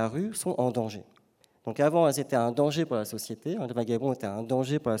sont à la rue sont en danger. Donc avant, elles étaient un danger pour la société, les vagabonds étaient un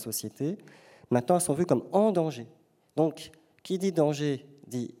danger pour la société, maintenant elles sont vues comme en danger. Donc, qui dit danger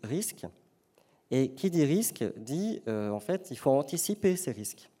dit risque, et qui dit risque dit, en fait, il faut anticiper ces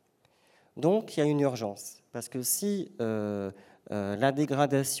risques. Donc, il y a une urgence, parce que si la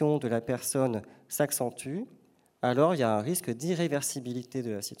dégradation de la personne s'accentue, alors il y a un risque d'irréversibilité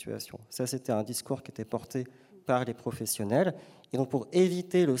de la situation. Ça, c'était un discours qui était porté par les professionnels. Et donc, pour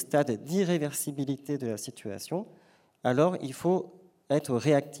éviter le stade d'irréversibilité de la situation, alors il faut être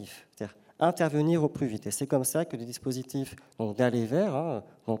réactif, c'est-à-dire intervenir au plus vite. Et c'est comme ça que les dispositifs d'aller vers, hein,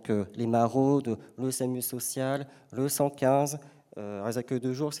 donc les maraudes, le SAMU social, le 115, les accueils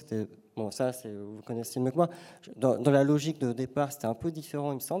de jour, c'était... Bon, ça, vous connaissez mieux que moi. Dans la logique de départ, c'était un peu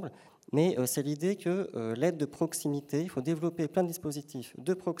différent, il me semble. Mais c'est l'idée que l'aide de proximité, il faut développer plein de dispositifs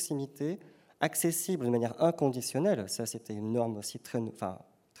de proximité accessibles de manière inconditionnelle. Ça, c'était une norme aussi très nouvelle.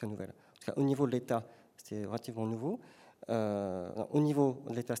 En tout cas, au niveau de l'État, c'était relativement nouveau. Au niveau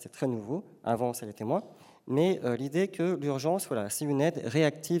de l'État, c'était très nouveau. Avant, ça l'était moins. Mais l'idée que l'urgence, voilà, c'est une aide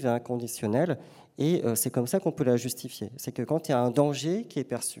réactive et inconditionnelle. Et c'est comme ça qu'on peut la justifier. C'est que quand il y a un danger qui est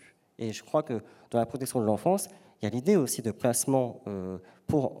perçu, et je crois que dans la protection de l'enfance, il y a l'idée aussi de placement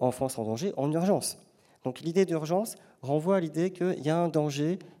pour enfance en danger en urgence. Donc l'idée d'urgence renvoie à l'idée qu'il y a un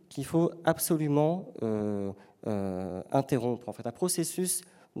danger qu'il faut absolument interrompre, en fait, un processus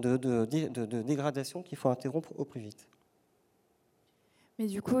de dégradation qu'il faut interrompre au plus vite. Mais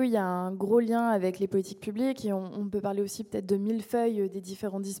du coup, il y a un gros lien avec les politiques publiques et on peut parler aussi peut-être de millefeuilles des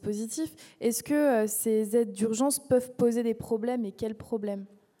différents dispositifs. Est-ce que ces aides d'urgence peuvent poser des problèmes et quels problèmes ?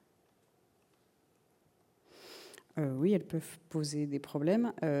 Oui, elles peuvent poser des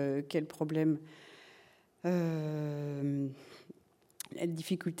problèmes. Quels problèmes ? La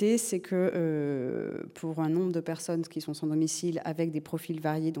difficulté, c'est que pour un nombre de personnes qui sont sans domicile avec des profils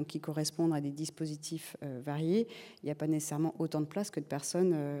variés, donc qui correspondent à des dispositifs variés, il n'y a pas nécessairement autant de place que de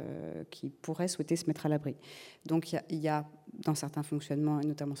personnes qui pourraient souhaiter se mettre à l'abri. Donc il y a dans certains fonctionnements, et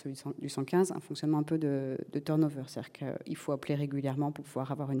notamment celui du 115, un fonctionnement un peu de turnover. C'est-à-dire qu'il faut appeler régulièrement pour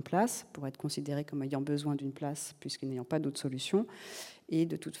pouvoir avoir une place, pour être considéré comme ayant besoin d'une place, puisqu'il n'ayant pas d'autre solution. Et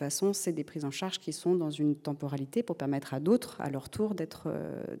de toute façon, c'est des prises en charge qui sont dans une temporalité pour permettre à d'autres, à leur tour, d'être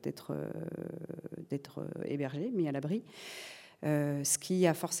hébergés, mis à l'abri. Ce qui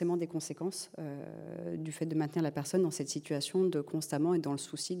a forcément des conséquences du fait de maintenir la personne dans cette situation de constamment et dans le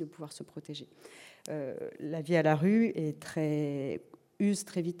souci de pouvoir se protéger. La vie à la rue use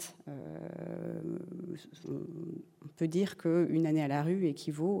très vite. On peut dire qu'une année à la rue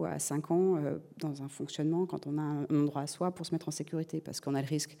équivaut à 5 ans dans un fonctionnement quand on a un endroit à soi pour se mettre en sécurité, parce qu'on a le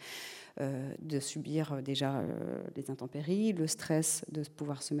risque de subir déjà les intempéries, le stress de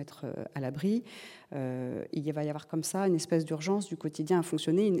pouvoir se mettre à l'abri. Il va y avoir comme ça une espèce d'urgence du quotidien à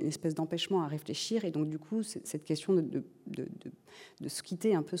fonctionner, une espèce d'empêchement à réfléchir, et donc du coup cette question de se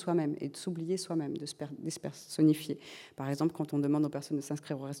quitter un peu soi-même et de s'oublier soi-même, de se déspersonnifier. Par exemple, quand on demande aux personnes de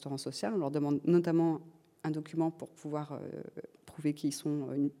s'inscrire au restaurant social, on leur demande notamment un document pour pouvoir prouver qu'ils sont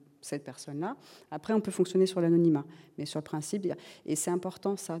cette personne-là. Après, on peut fonctionner sur l'anonymat, mais sur le principe, et c'est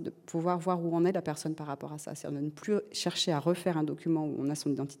important ça, de pouvoir voir où en est la personne par rapport à ça, c'est-à-dire de ne plus chercher à refaire un document où on a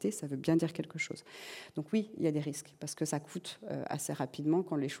son identité, ça veut bien dire quelque chose. Donc oui, il y a des risques, parce que ça coûte assez rapidement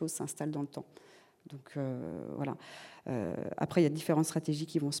quand les choses s'installent dans le temps. Donc voilà. Après, il y a différentes stratégies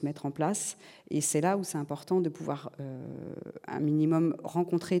qui vont se mettre en place, et c'est là où c'est important de pouvoir un minimum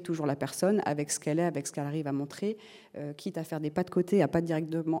rencontrer toujours la personne avec ce qu'elle est, avec ce qu'elle arrive à montrer, quitte à faire des pas de côté, à pas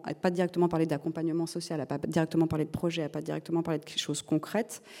directement parler d'accompagnement social, à pas directement parler de projet, à pas directement parler de quelque chose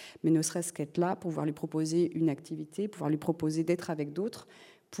concrète, mais ne serait-ce qu'être là, pouvoir lui proposer une activité, pouvoir lui proposer d'être avec d'autres,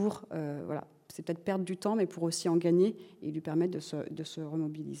 pour voilà, c'est peut-être perdre du temps, mais pour aussi en gagner et lui permettre de se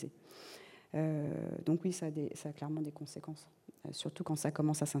remobiliser. Donc oui, ça a clairement des conséquences, surtout quand ça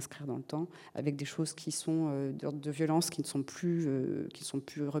commence à s'inscrire dans le temps, avec des choses qui sont de violence qui ne sont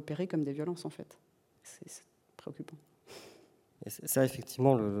plus repérées comme des violences en fait. C'est préoccupant. Et c'est ça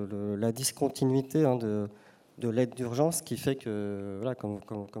effectivement la discontinuité de l'aide d'urgence qui fait que, voilà, comme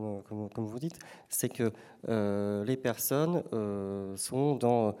vous dites, c'est que les personnes sont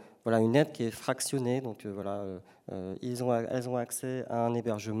dans une aide qui est fractionnée. Donc elles ont accès à un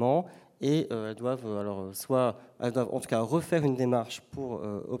hébergement et elles doivent en tout cas refaire une démarche pour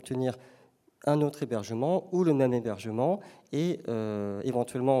obtenir un autre hébergement ou le même hébergement et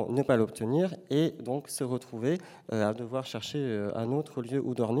éventuellement ne pas l'obtenir et donc se retrouver à devoir chercher un autre lieu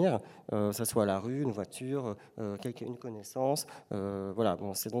où dormir, que ce soit la rue, une voiture, une connaissance. Voilà.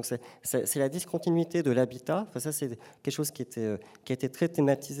 Bon, c'est la discontinuité de l'habitat. Enfin, ça, c'est quelque chose qui a été très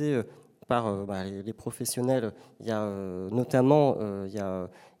thématisé par les professionnels. Il y a notamment il y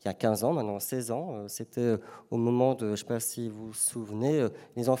a 15 ans, maintenant 16 ans, c'était au moment de, je ne sais pas si vous vous souvenez,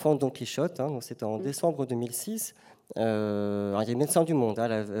 les enfants de Don Quichotte, donc c'était en décembre 2006. Alors, il y a Médecins du Monde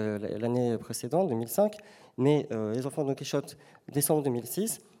l'année précédente, 2005, mais les enfants de Don Quichotte, décembre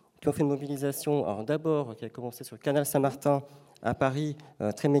 2006, qui ont fait une mobilisation, alors d'abord qui a commencé sur le canal Saint-Martin à Paris,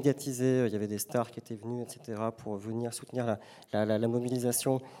 très médiatisé, il y avait des stars qui étaient venues, etc., pour venir soutenir la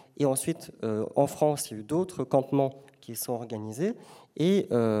mobilisation. Et ensuite, en France, il y a eu d'autres campements qui sont organisés. Et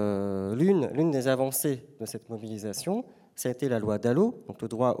l'une des avancées de cette mobilisation, ça a été la loi Dallot, donc le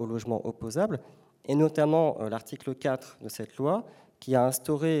droit au logement opposable, et notamment l'article 4 de cette loi, qui a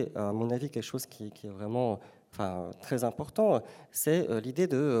instauré, à mon avis, quelque chose qui est vraiment très important, c'est l'idée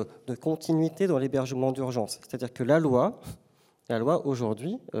de continuité dans l'hébergement d'urgence. C'est-à-dire que la loi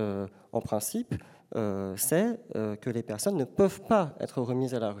aujourd'hui, en principe, c'est que les personnes ne peuvent pas être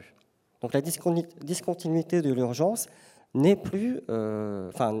remises à la rue. Donc la discontinuité de l'urgence n'est plus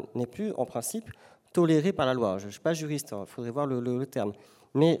en principe tolérée par la loi. Je ne suis pas juriste, il faudrait voir le terme.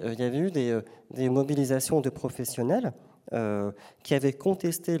 Mais il y avait eu des mobilisations de professionnels qui avaient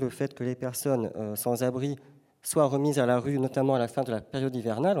contesté le fait que les personnes sans abri soient remises à la rue, notamment à la fin de la période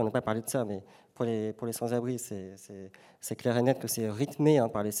hivernale. On n'a pas parlé de ça, mais pour les sans-abri, c'est clair et net que c'est rythmé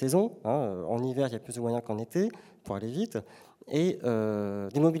par les saisons. En hiver, il y a plus de moyens qu'en été, pour aller vite. Et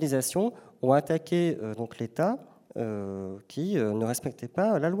des mobilisations ont attaqué donc l'État qui ne respectait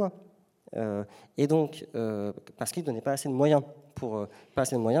pas la loi. Et donc, parce qu'il ne donnait pas assez de moyens pour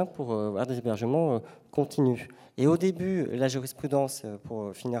avoir des hébergements continus. Et au début, la jurisprudence,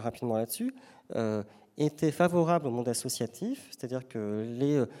 pour finir rapidement là-dessus, était favorable au monde associatif, c'est-à-dire que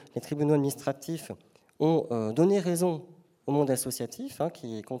les tribunaux administratifs ont donné raison au monde associatif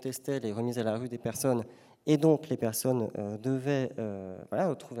qui contestait les remises à la rue des personnes Et donc, les personnes devaient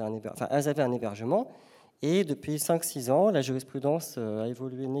trouver elles avaient un hébergement. Et depuis 5-6 ans, la jurisprudence a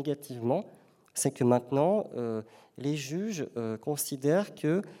évolué négativement. C'est que maintenant, les juges considèrent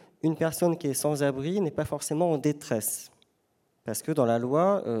qu'une personne qui est sans abri n'est pas forcément en détresse. Parce que dans la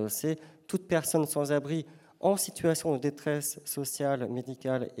loi, c'est toute personne sans abri en situation de détresse sociale,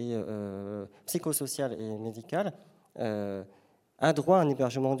 médicale et psychosociale et médicale a droit à un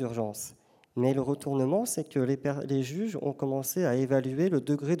hébergement d'urgence. Mais le retournement, c'est que les juges ont commencé à évaluer le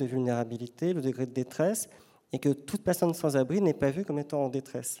degré de vulnérabilité, le degré de détresse, et que toute personne sans abri n'est pas vue comme étant en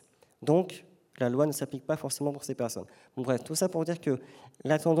détresse. Donc, la loi ne s'applique pas forcément pour ces personnes. Bon, bref, tout ça pour dire que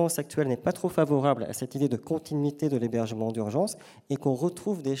la tendance actuelle n'est pas trop favorable à cette idée de continuité de l'hébergement d'urgence et qu'on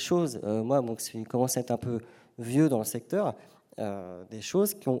retrouve des choses, moi qui commence à être un peu vieux dans le secteur, des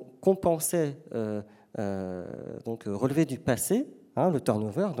choses qu'on pensait relever du passé, le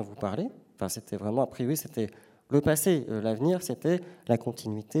turnover dont vous parlez. Enfin, c'était vraiment, a priori, c'était le passé. L'avenir, c'était la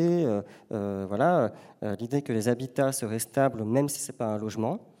continuité, l'idée que les habitats seraient stables même si ce n'est pas un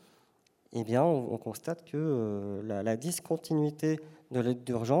logement. Eh bien, on constate que la discontinuité de l'aide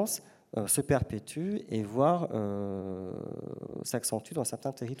d'urgence se perpétue et voire s'accentue dans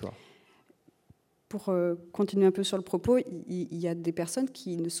certains territoires. Pour continuer un peu sur le propos, il y a des personnes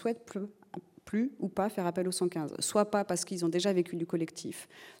qui ne souhaitent plus ou pas faire appel au 115. Soit pas parce qu'ils ont déjà vécu du collectif,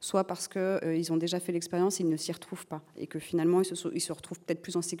 soit parce qu'ils ont déjà fait l'expérience et ils ne s'y retrouvent pas. Et que finalement, ils se retrouvent peut-être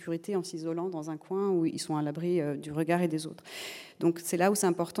plus en sécurité en s'isolant dans un coin où ils sont à l'abri du regard et des autres. Donc c'est là où c'est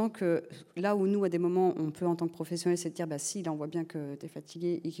important que, là où nous, à des moments, on peut en tant que professionnels se dire, si, là on voit bien que tu es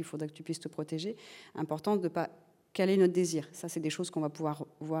fatigué et qu'il faudra que tu puisses te protéger, important de ne pas caler notre désir. Ça, c'est des choses qu'on va pouvoir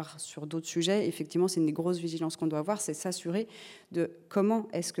voir sur d'autres sujets. Effectivement, c'est une grosse vigilance qu'on doit avoir, c'est s'assurer de comment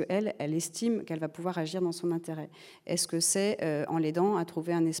est-ce qu'elle estime qu'elle va pouvoir agir dans son intérêt. Est-ce que c'est en l'aidant à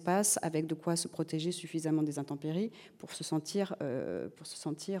trouver un espace avec de quoi se protéger suffisamment des intempéries pour se sentir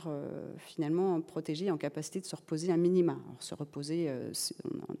finalement protégé, en capacité de se reposer un minima. Alors, se reposer,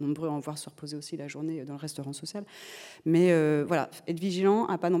 on est nombreux à en voir se reposer aussi la journée dans le restaurant social. Mais être vigilant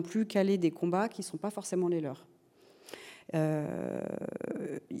à pas non plus caler des combats qui ne sont pas forcément les leurs.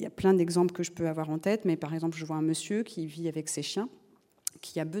 Il y a plein d'exemples que je peux avoir en tête, mais par exemple, je vois un monsieur qui vit avec ses chiens,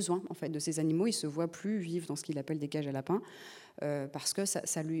 qui a besoin en fait de ces animaux. Il ne se voit plus vivre dans ce qu'il appelle des cages à lapins, parce que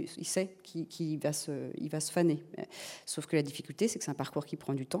il sait qu'il va se faner. Sauf que la difficulté, c'est que c'est un parcours qui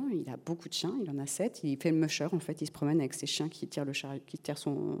prend du temps. Il a beaucoup de chiens, il en a 7. Il fait le musher, en fait. Il se promène avec ses chiens qui tirent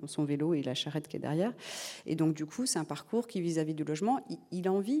son vélo et la charrette qui est derrière. Et donc, du coup, c'est un parcours qui, vis-à-vis du logement, il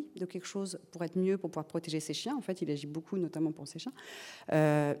a envie de quelque chose pour être mieux, pour pouvoir protéger ses chiens. En fait, il agit beaucoup, notamment pour ses chiens.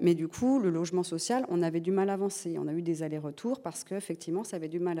 Mais du coup, le logement social, on avait du mal à avancer. On a eu des allers-retours parce qu'effectivement, ça avait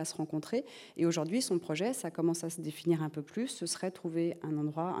du mal à se rencontrer. Et aujourd'hui, son projet, ça commence à se définir un peu plus. Ce serait trouver un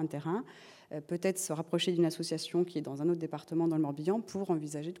endroit, un terrain, peut-être se rapprocher d'une association qui est dans un autre département dans le Morbihan pour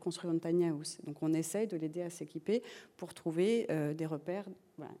envisager de construire une tiny house. Donc on essaye de l'aider à s'équiper pour trouver des repères,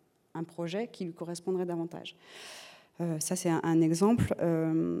 un projet qui lui correspondrait davantage. Ça, c'est un exemple.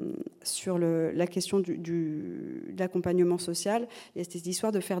 Sur la question de l'accompagnement social, il y a cette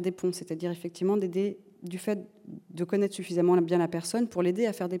histoire de faire des ponts, c'est-à-dire effectivement d'aider, du fait de connaître suffisamment bien la personne pour l'aider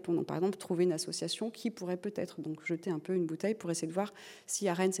à faire des ponts. Donc, par exemple, trouver une association qui pourrait peut-être donc jeter un peu une bouteille pour essayer de voir si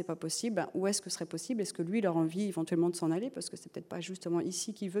à Rennes, c'est pas possible, où est-ce que ce serait possible, est-ce que lui, il a envie éventuellement de s'en aller, parce que c'est peut-être pas justement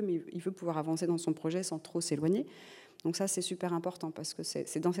ici qu'il veut, mais il veut pouvoir avancer dans son projet sans trop s'éloigner. Donc ça, c'est super important, parce que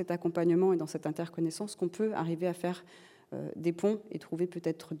c'est dans cet accompagnement et dans cette interconnaissance qu'on peut arriver à faire des ponts et trouver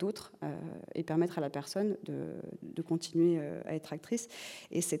peut-être d'autres et permettre à la personne de continuer à être actrice.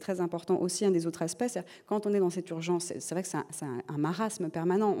 Et c'est très important aussi, un des autres aspects, c'est quand on est dans cette urgence, c'est vrai que c'est un marasme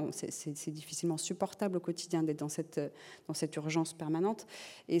permanent, c'est difficilement supportable au quotidien d'être dans cette urgence permanente.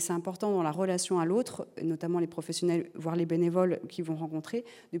 Et c'est important dans la relation à l'autre, notamment les professionnels, voire les bénévoles qui vont rencontrer,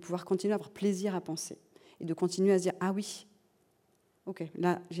 de pouvoir continuer à avoir plaisir à penser et de continuer à se dire « Ah oui, ok,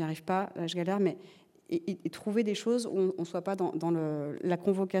 là, j'y arrive pas, là, je galère, mais... » Et trouver des choses où on ne soit pas dans la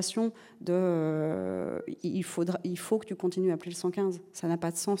convocation de il faut que tu continues à appeler le 115, ça n'a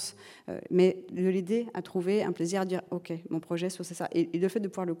pas de sens. Mais de l'aider à trouver un plaisir, à dire ok, mon projet, c'est ça. Et le fait de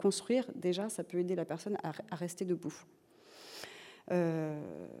pouvoir le construire, déjà, ça peut aider la personne à rester debout.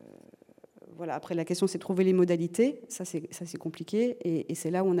 Voilà. Après, la question, c'est de trouver les modalités. Ça, c'est compliqué. Et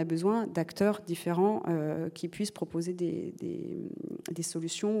c'est là où on a besoin d'acteurs différents qui puissent proposer des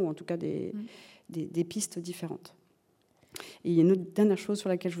solutions, ou en tout cas des pistes différentes. Et il y a une autre dernière chose sur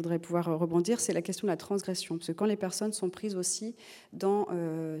laquelle je voudrais pouvoir rebondir, c'est la question de la transgression. Parce que quand les personnes sont prises aussi dans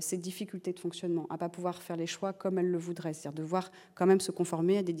ces difficultés de fonctionnement, à ne pas pouvoir faire les choix comme elles le voudraient, c'est-à-dire devoir quand même se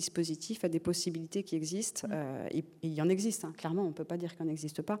conformer à des dispositifs, à des possibilités qui existent, et il y en existe, hein, clairement, on ne peut pas dire qu'il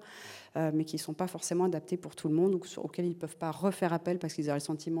n'existe pas, mais qui ne sont pas forcément adaptés pour tout le monde, ou auxquels ils ne peuvent pas refaire appel parce qu'ils ont le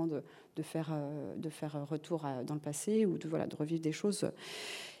sentiment de faire retour dans le passé, ou de revivre des choses.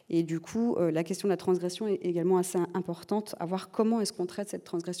 Et du coup, la question de la transgression est également assez importante, à voir comment est-ce qu'on traite cette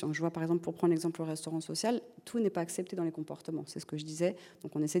transgression. Je vois par exemple, pour prendre l'exemple au restaurant social, tout n'est pas accepté dans les comportements, c'est ce que je disais.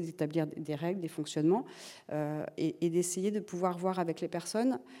 Donc on essaie d'établir des règles, des fonctionnements, et d'essayer de pouvoir voir avec les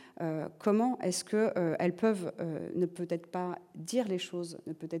personnes comment est-ce qu'elles peuvent ne peut-être pas dire les choses,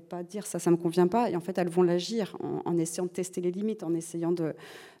 ne peut-être pas dire ça ne me convient pas, et en fait elles vont l'agir en essayant de tester les limites, en essayant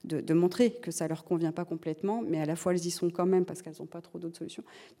de montrer que ça ne leur convient pas complètement, mais à la fois elles y sont quand même parce qu'elles n'ont pas trop d'autres solutions.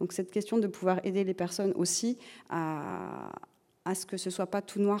 Donc cette question de pouvoir aider les personnes aussi à ce que ce ne soit pas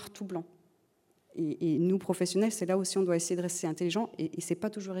tout noir, tout blanc. Et nous, professionnels, c'est là aussi on doit essayer de rester intelligent, et ce n'est pas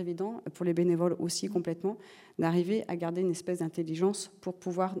toujours évident, pour les bénévoles aussi complètement, d'arriver à garder une espèce d'intelligence pour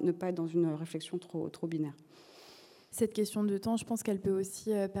pouvoir ne pas être dans une réflexion trop binaire. Cette question de temps, je pense qu'elle peut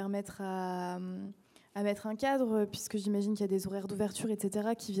aussi permettre à mettre un cadre, puisque j'imagine qu'il y a des horaires d'ouverture, etc.,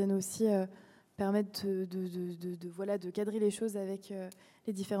 qui viennent aussi permettre de cadrer les choses avec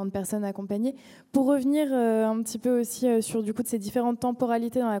les différentes personnes accompagnées. Pour revenir un petit peu aussi sur du coup de ces différentes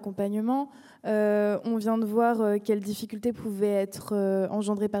temporalités dans l'accompagnement, on vient de voir quelles difficultés pouvaient être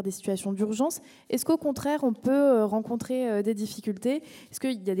engendrées par des situations d'urgence. Est-ce qu'au contraire, on peut rencontrer des difficultés ? Est-ce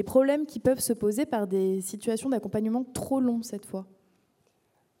qu'il y a des problèmes qui peuvent se poser par des situations d'accompagnement trop longues cette fois ?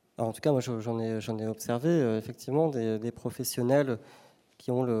 Alors, en tout cas, moi, j'en ai observé effectivement des professionnels qui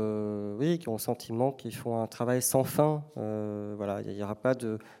ont le sentiment qu'ils font un travail sans fin. Voilà, il n'y aura pas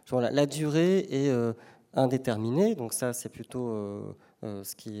de... La durée est indéterminée, donc ça, c'est plutôt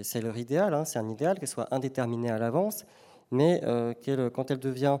c'est leur idéal, hein, c'est un idéal qu'elle soit indéterminée à l'avance, mais quand elle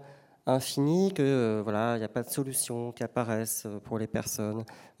devient infinie, que il n'y a pas de solution qui apparaissent pour les personnes,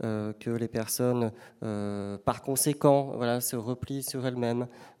 que les personnes, par conséquent, se replient sur elles-mêmes,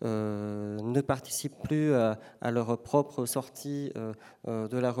 ne participent plus à leur propre sortie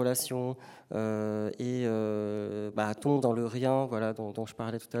de la relation et tombent dans le rien, dont je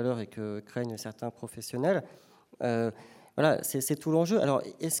parlais tout à l'heure et que craignent certains professionnels. C'est tout l'enjeu. Alors,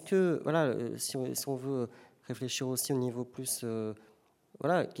 est-ce que, si on veut réfléchir aussi au niveau plus...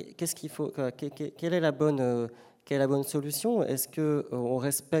 qu'est-ce qu'il faut, quelle est la bonne solution ? Est-ce qu'on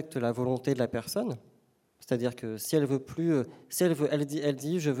respecte la volonté de la personne ? C'est-à-dire que si elle veut plus, elle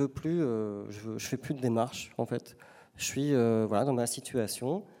dit je veux plus, je fais plus de démarche en fait. Je suis dans ma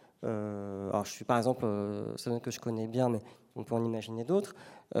situation. Alors je suis par exemple, c'est que je connais bien, mais on peut en imaginer d'autres,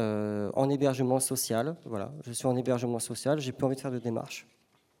 en hébergement social. Voilà, je suis en hébergement social, j'ai plus envie de faire de démarche.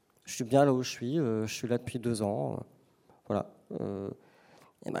 Je suis bien là où je suis là depuis 2 ans.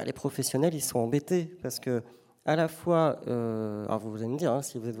 Les professionnels, ils sont embêtés parce que, à la fois, alors vous allez me dire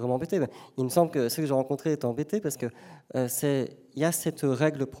si vous êtes vraiment embêtés, mais il me semble que ceux que j'ai rencontrés étaient embêtés parce que il y a cette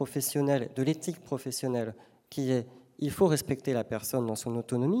règle professionnelle, de l'éthique professionnelle, qui est il faut respecter la personne dans son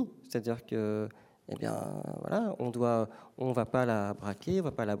autonomie, c'est-à-dire que, on va pas la braquer, on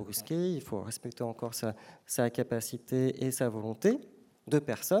va pas la brusquer, il faut respecter encore sa capacité et sa volonté de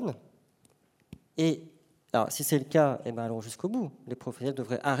personne. Et alors, si c'est le cas, allons jusqu'au bout. Les professionnels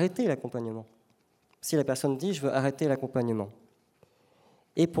devraient arrêter l'accompagnement. Si la personne dit « je veux arrêter l'accompagnement ».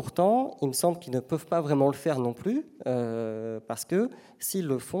 Et pourtant, il me semble qu'ils ne peuvent pas vraiment le faire non plus, parce que s'ils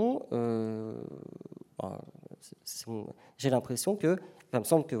le font, j'ai l'impression que, il me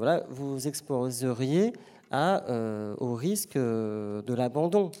semble que vous exposeriez au risque de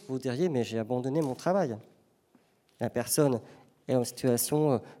l'abandon. Vous diriez « mais j'ai abandonné mon travail ». La personne est en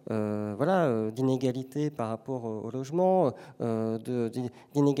situation d'inégalité par rapport au logement,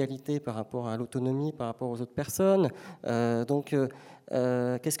 d'inégalité par rapport à l'autonomie, par rapport aux autres personnes.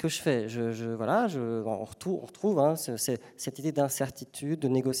 Qu'est-ce que je fais ? On retrouve cette idée d'incertitude, de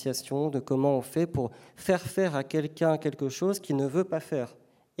négociation, de comment on fait pour faire faire à quelqu'un quelque chose qu'il ne veut pas faire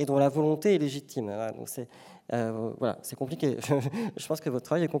et dont la volonté est légitime. Donc c'est compliqué. Je pense que votre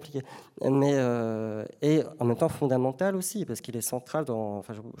travail est compliqué, mais et en même temps fondamental aussi, parce qu'il est central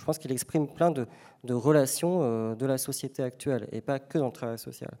je pense qu'il exprime plein de relations de la société actuelle, et pas que dans le travail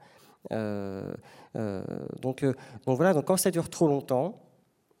social. Donc quand ça dure trop longtemps,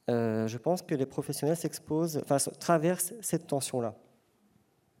 je pense que les professionnels traversent cette tension-là.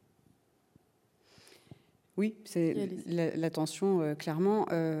 Oui, c'est l'attention, clairement.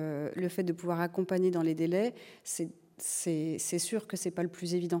 Le fait de pouvoir accompagner dans les délais, c'est sûr que ce n'est pas le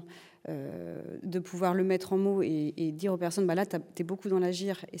plus évident. De pouvoir le mettre en mots et dire aux personnes, là, tu es beaucoup dans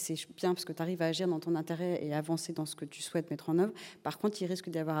l'agir, et c'est bien parce que tu arrives à agir dans ton intérêt et avancer dans ce que tu souhaites mettre en œuvre. Par contre, il risque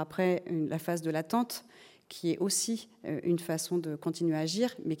d'y avoir après la phase de l'attente, qui est aussi une façon de continuer à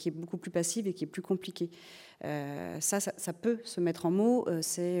agir, mais qui est beaucoup plus passive et qui est plus compliquée. Ça peut se mettre en mots.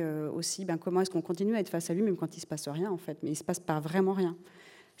 C'est aussi comment est-ce qu'on continue à être face à lui, même quand il ne se passe rien, en fait. Mais il ne se passe pas vraiment rien.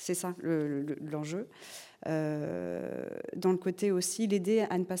 C'est ça l'enjeu. Dans le côté aussi, l'aider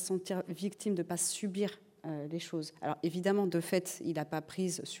à ne pas se sentir victime, de ne pas subir les choses. Alors évidemment, de fait, il n'a pas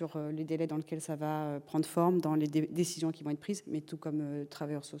prise sur les délais dans lesquels ça va prendre forme, dans les décisions qui vont être prises, mais tout comme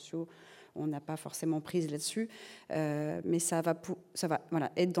travailleurs sociaux, on n'a pas forcément prise là-dessus, mais ça va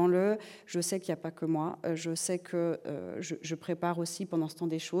voilà, être dans le... Je sais qu'il n'y a pas que moi, je sais que je prépare aussi pendant ce temps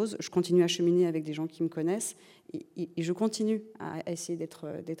des choses, je continue à cheminer avec des gens qui me connaissent, et je continue à essayer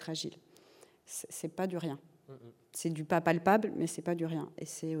d'être agile. C'est pas du rien. C'est du pas palpable, mais c'est pas du rien. Et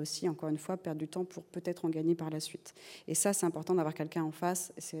c'est aussi, encore une fois, perdre du temps pour peut-être en gagner par la suite. Et ça, c'est important d'avoir quelqu'un en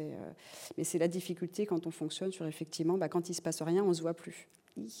face. Mais c'est la difficulté quand on fonctionne sur, effectivement, quand il se passe rien, on se voit plus.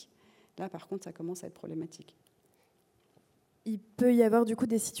 Là, par contre, ça commence à être problématique. Il peut y avoir du coup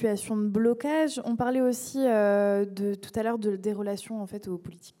des situations de blocage. On parlait aussi tout à l'heure des relations en fait aux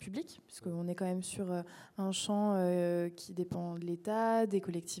politiques publiques, puisqu'on est quand même sur un champ qui dépend de l'État, des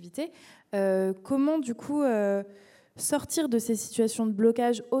collectivités. Comment du coup sortir de ces situations de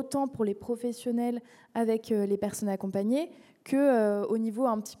blocage autant pour les professionnels avec les personnes accompagnées que au niveau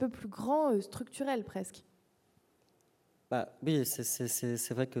un petit peu plus grand, structurel presque? Oui,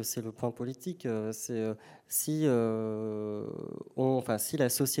 c'est vrai que c'est le point politique. Si la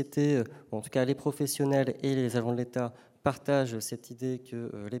société, en tout cas les professionnels et les agents de l'État, partagent cette idée que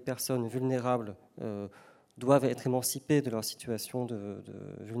les personnes vulnérables doivent être émancipées de leur situation de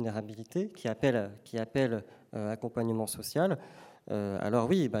vulnérabilité, qui appelle accompagnement social, alors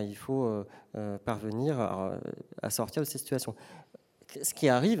oui, il faut parvenir à sortir de ces situations. Ce qui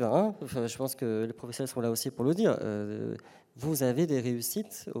arrive, je pense que les professionnels sont là aussi pour le dire, vous avez des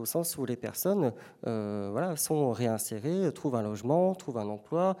réussites au sens où les personnes sont réinsérées, trouvent un logement, trouvent un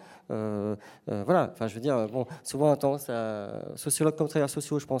emploi. Je veux dire, souvent on a tendance sociologues comme travailleurs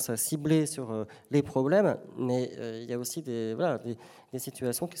sociaux, je pense, à cibler sur les problèmes, mais il y a aussi des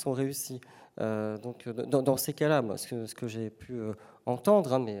situations qui sont réussies. Donc dans ces cas-là, moi, ce que j'ai pu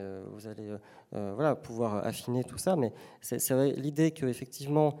entendre, mais vous allez pouvoir affiner tout ça, mais c'est vrai, l'idée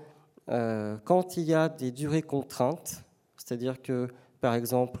qu'effectivement, quand il y a des durées contraintes, c'est-à-dire que, par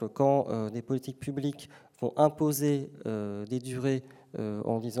exemple, quand des politiques publiques vont imposer des durées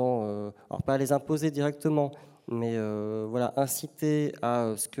en disant, alors pas les imposer directement, mais inciter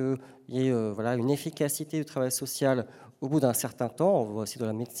à ce qu'il y ait une efficacité du travail social au bout d'un certain temps. On voit aussi dans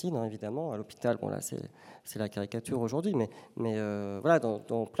la médecine, évidemment, à l'hôpital, là c'est la caricature aujourd'hui, mais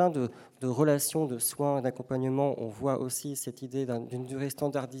dans plein de relations de soins, d'accompagnement, on voit aussi cette idée d'une durée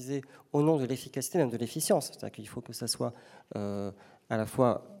standardisée au nom de l'efficacité, même de l'efficience. C'est-à-dire qu'il faut que ça soit à la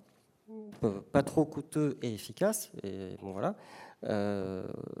fois pas trop coûteux et efficace. Et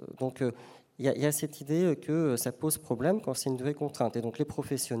donc il y a cette idée que ça pose problème quand c'est une durée contrainte. Et donc les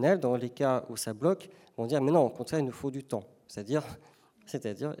professionnels, dans les cas où ça bloque, vont dire mais non, au contraire, il nous faut du temps. C'est-à-dire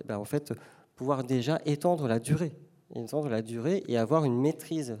en fait, pouvoir déjà étendre la durée et avoir une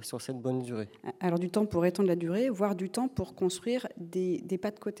maîtrise sur cette bonne durée. Alors du temps pour étendre la durée, voire du temps pour construire des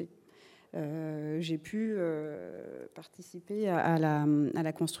pas de côté. J'ai pu participer à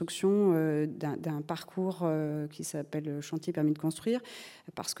la construction d'un parcours qui s'appelle Chantier permis de construire,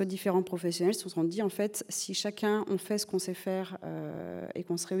 parce que différents professionnels se sont dit, en fait, si chacun on fait ce qu'on sait faire et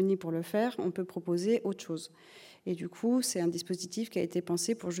qu'on se réunit pour le faire, on peut proposer autre chose. Et du coup, c'est un dispositif qui a été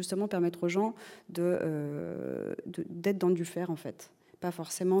pensé pour justement permettre aux gens d'être dans du faire, en fait. Pas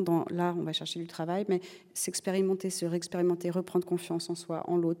forcément là, on va chercher du travail, mais s'expérimenter, se réexpérimenter, reprendre confiance en soi,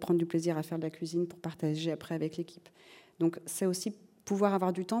 en l'autre, prendre du plaisir à faire de la cuisine pour partager après avec l'équipe. Donc, c'est aussi pouvoir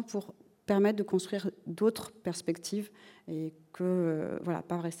avoir du temps pour permettre de construire d'autres perspectives et que,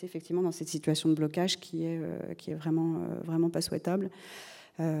 pas rester effectivement dans cette situation de blocage qui est vraiment pas souhaitable.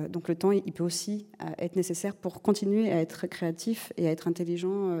 Donc le temps, il peut aussi être nécessaire pour continuer à être créatif et à être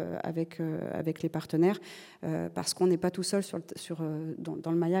intelligent avec les partenaires, parce qu'on n'est pas tout seul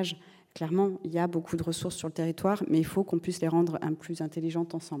dans le maillage. Clairement, il y a beaucoup de ressources sur le territoire, mais il faut qu'on puisse les rendre plus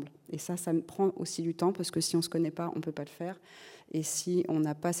intelligentes ensemble. Et ça prend aussi du temps, parce que si on ne se connaît pas, on ne peut pas le faire. Et si on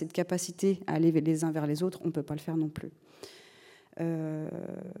n'a pas cette capacité à aller les uns vers les autres, on ne peut pas le faire non plus.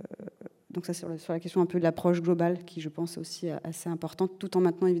 Donc ça, sur la question un peu de l'approche globale, qui je pense est aussi assez importante, tout en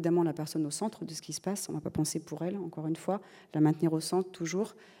maintenant évidemment la personne au centre de ce qui se passe. On ne va pas penser pour elle, encore une fois, la maintenir au centre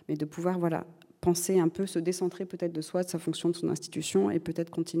toujours, mais de pouvoir penser un peu, se décentrer peut-être de soi, de sa fonction, de son institution, et peut-être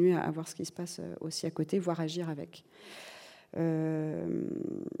continuer à voir ce qui se passe aussi à côté, voire agir avec.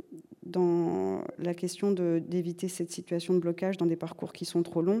 Dans la question d'éviter cette situation de blocage dans des parcours qui sont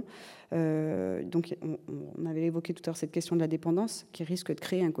trop longs, donc on avait évoqué tout à l'heure cette question de la dépendance qui risque de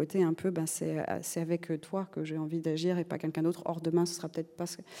créer un côté un peu c'est avec toi que j'ai envie d'agir et pas quelqu'un d'autre. Or demain ce sera peut-être pas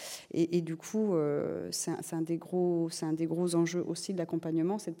et du coup c'est un des gros enjeux aussi de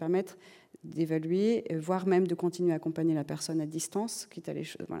l'accompagnement, c'est de permettre d'évaluer, voire même de continuer à accompagner la personne à distance, quitte à les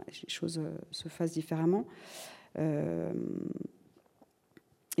choses se fassent différemment.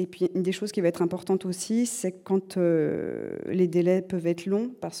 Et puis, une des choses qui va être importante aussi, c'est quand les délais peuvent être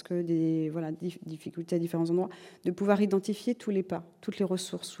longs, parce que difficultés à différents endroits, de pouvoir identifier tous les pas, toutes les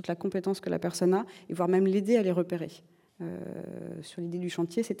ressources, toute la compétence que la personne a, et voire même l'aider à les repérer. Sur l'idée du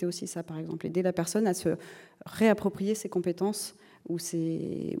chantier, c'était aussi ça, par exemple, aider la personne à se réapproprier ses compétences ou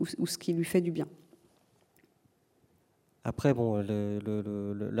ce qui lui fait du bien. Après, bon,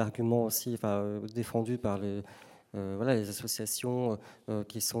 l'argument aussi défendu par les associations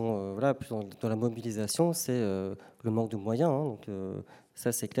qui sont plus dans la mobilisation, c'est le manque de moyens. Donc,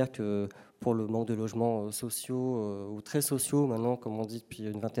 ça, c'est clair que pour le manque de logements sociaux ou très sociaux, maintenant, comme on dit depuis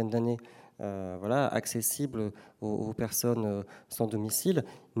une vingtaine d'années, accessibles aux personnes sans domicile.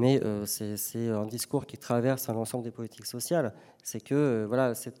 Mais c'est un discours qui traverse l'ensemble des politiques sociales. C'est que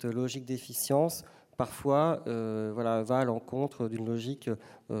cette logique d'efficience, parfois, va à l'encontre d'une logique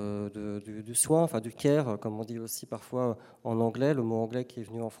du soin, du care, comme on dit aussi parfois en anglais. Le mot anglais qui est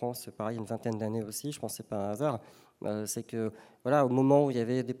venu en France, pareil, une vingtaine d'années aussi, je pense que ce n'est pas un hasard. C'est que, au moment où il y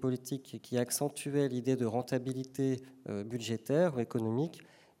avait des politiques qui accentuaient l'idée de rentabilité budgétaire ou économique,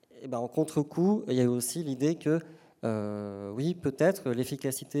 en contre-coup, il y a aussi l'idée que, oui, peut-être,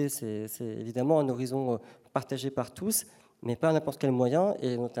 l'efficacité, c'est évidemment un horizon partagé par tous, mais pas à n'importe quel moyen,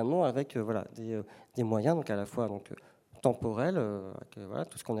 et notamment avec des moyens, donc à la fois temporels, avec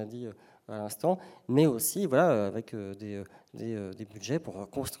tout ce qu'on a dit à l'instant, mais aussi avec des budgets pour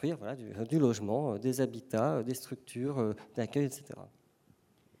construire du logement, des habitats, des structures d'accueil, etc.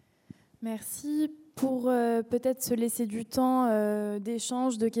 Merci. Pour peut-être se laisser du temps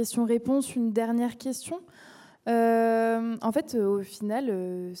d'échange, de questions-réponses, une dernière question. En fait, au final,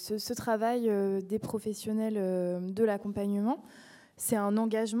 ce travail des professionnels de l'accompagnement, c'est un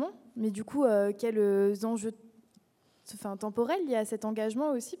engagement, mais du coup, quels enjeux temporels il y a à cet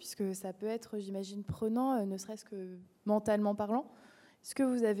engagement aussi, puisque ça peut être, j'imagine, prenant, ne serait-ce que mentalement parlant. Est-ce que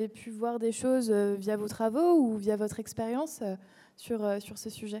vous avez pu voir des choses via vos travaux ou via votre expérience sur ce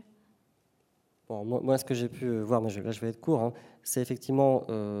sujet ? Bon, moi, ce que j'ai pu voir, mais là je vais être court, c'est effectivement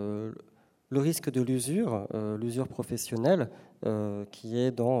le risque de l'usure professionnelle, qui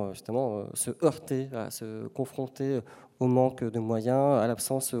est dans justement se heurter, se confronter au manque de moyens, à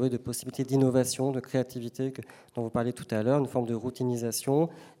l'absence de possibilités d'innovation, de créativité dont vous parliez tout à l'heure, une forme de routinisation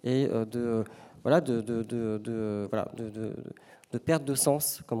et de perte de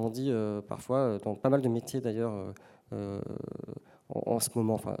sens, comme on dit parfois, dans pas mal de métiers d'ailleurs, en ce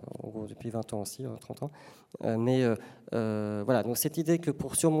moment, en gros depuis 20 ans aussi, 30 ans. Donc cette idée que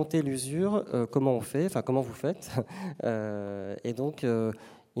pour surmonter l'usure, comment on fait, comment vous faites et donc,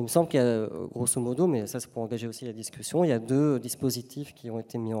 il me semble qu'il y a, grosso modo, mais ça c'est pour engager aussi la discussion, il y a 2 dispositifs qui ont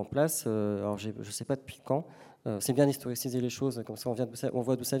été mis en place. Alors je ne sais pas depuis quand. C'est bien d'historiciser les choses, comme ça on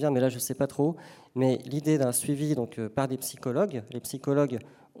voit d'où ça vient, mais là je ne sais pas trop. Mais l'idée d'un suivi par des psychologues, les psychologues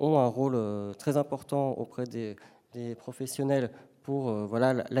ont un rôle très important auprès des professionnels pour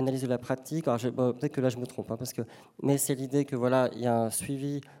l'analyse de la pratique. Alors peut-être que là je me trompe, mais c'est l'idée que il y a un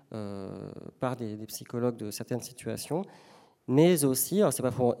suivi par des psychologues de certaines situations, mais aussi, alors c'est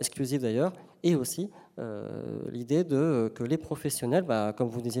pas pour exclusif d'ailleurs, et aussi l'idée que les professionnels, comme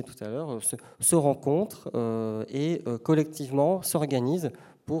vous disiez tout à l'heure, se rencontrent et collectivement s'organisent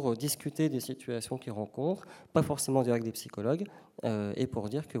pour discuter des situations qu'ils rencontrent, pas forcément avec des psychologues, et pour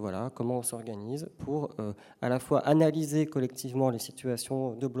dire que comment on s'organise pour à la fois analyser collectivement les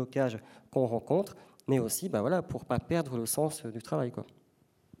situations de blocage qu'on rencontre, mais aussi pour ne pas perdre le sens du travail, quoi.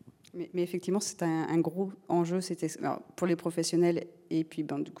 Mais effectivement, c'est un gros enjeu pour les professionnels et puis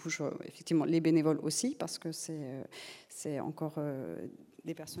du coup, effectivement, les bénévoles aussi, parce que c'est encore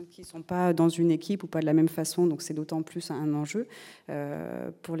des personnes qui ne sont pas dans une équipe ou pas de la même façon, donc c'est d'autant plus un enjeu.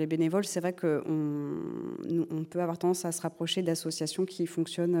 Pour les bénévoles, c'est vrai qu'on peut avoir tendance à se rapprocher d'associations qui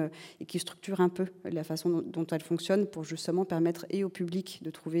fonctionnent et qui structurent un peu la façon dont elles fonctionnent pour justement permettre et au public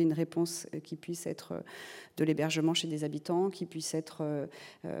de trouver une réponse qui puisse être de l'hébergement chez des habitants, qui puisse être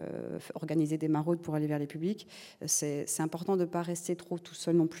organiser des maraudes pour aller vers les publics. C'est important de ne pas rester trop tout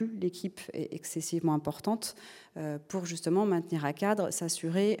seul non plus. L'équipe est excessivement importante pour justement maintenir à cadre,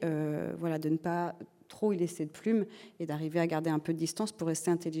 s'assurer de ne pas trop y laisser de plumes et d'arriver à garder un peu de distance pour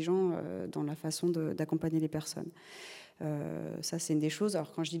rester intelligent dans la façon d'accompagner les personnes. Ça, c'est une des choses.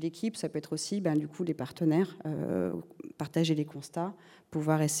 Alors, quand je dis l'équipe, ça peut être aussi du coup, les partenaires, partager les constats,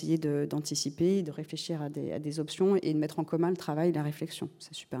 pouvoir essayer d'anticiper, de réfléchir à des options et de mettre en commun le travail et la réflexion.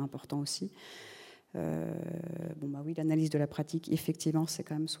 C'est super important aussi. Oui, l'analyse de la pratique, effectivement, c'est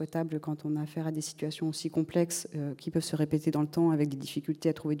quand même souhaitable quand on a affaire à des situations aussi complexes qui peuvent se répéter dans le temps avec des difficultés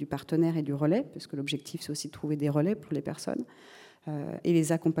à trouver du partenaire et du relais, parce que l'objectif, c'est aussi de trouver des relais pour les personnes et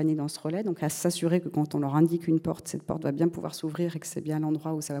les accompagner dans ce relais. Donc, à s'assurer que quand on leur indique une porte, cette porte va bien pouvoir s'ouvrir et que c'est bien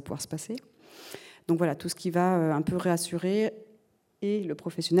l'endroit où ça va pouvoir se passer. Donc, voilà, tout ce qui va un peu réassurer et le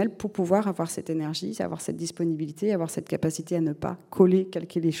professionnel pour pouvoir avoir cette énergie, avoir cette disponibilité, avoir cette capacité à ne pas coller,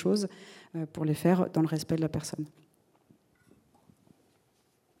 calquer les choses pour les faire dans le respect de la personne.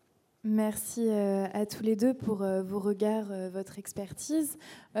 Merci à tous les deux pour vos regards, votre expertise.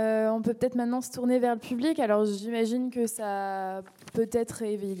 On peut peut-être maintenant se tourner vers le public. Alors j'imagine que ça peut être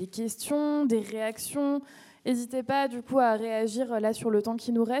éveiller des questions, des réactions. N'hésitez pas du coup à réagir là sur le temps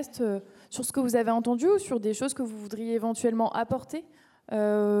qui nous reste, sur ce que vous avez entendu ou sur des choses que vous voudriez éventuellement apporter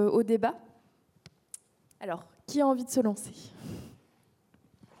au débat. Alors, qui a envie de se lancer ?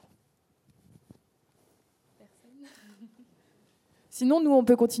 Sinon, nous, on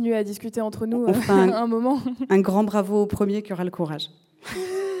peut continuer à discuter entre nous un moment. Un grand bravo au premier qui aura le courage.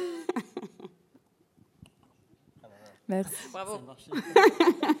 Merci. Bravo.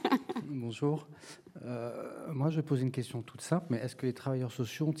 Bonjour. Moi, je vais poser une question toute simple, mais est-ce que les travailleurs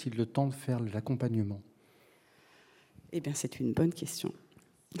sociaux ont-ils le temps de faire l'accompagnement ? Eh bien, c'est une bonne question.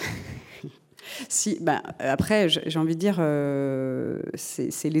 Après, j'ai envie de dire,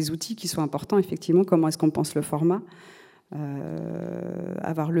 c'est les outils qui sont importants, effectivement. Comment est-ce qu'on pense le format ?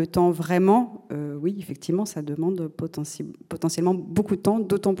 Avoir le temps vraiment, oui, effectivement, ça demande potentiellement beaucoup de temps,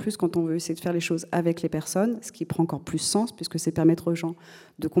 d'autant plus quand on veut essayer de faire les choses avec les personnes, ce qui prend encore plus sens, puisque c'est permettre aux gens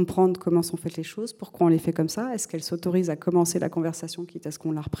de comprendre comment sont faites les choses, pourquoi on les fait comme ça, est-ce qu'elles s'autorisent à commencer la conversation, quitte à ce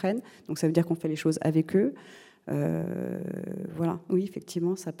qu'on la reprenne. Donc ça veut dire qu'on fait les choses avec eux. Voilà, oui,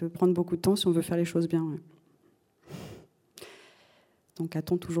 effectivement, ça peut prendre beaucoup de temps si on veut faire les choses bien. Ouais. Donc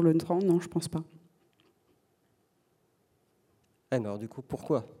a-t-on toujours le temps ? Non, je pense pas. Alors, du coup,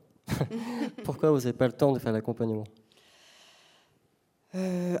 pourquoi Pourquoi vous n'avez pas le temps de faire l'accompagnement ?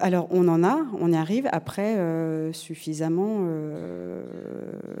 Alors, on y arrive. Après, suffisamment,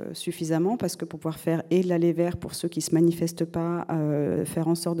 parce que pour pouvoir faire et l'aller vers pour ceux qui ne se manifestent pas, faire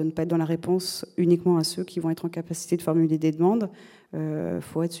en sorte de ne pas être dans la réponse uniquement à ceux qui vont être en capacité de formuler des demandes,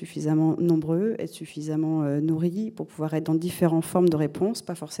 faut être suffisamment nombreux, être suffisamment nourris pour pouvoir être dans différentes formes de réponses,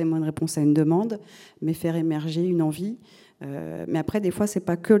 pas forcément une réponse à une demande, mais faire émerger une envie. Mais après, des fois, c'est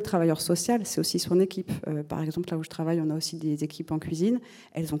pas que le travailleur social, c'est aussi son équipe. Par exemple, là où je travaille, on a aussi des équipes en cuisine.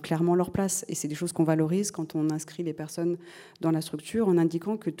 Elles ont clairement leur place. Et c'est des choses qu'on valorise quand on inscrit les personnes dans la structure, en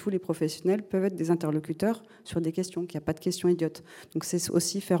indiquant que tous les professionnels peuvent être des interlocuteurs sur des questions, qu'il n'y a pas de questions idiotes. Donc c'est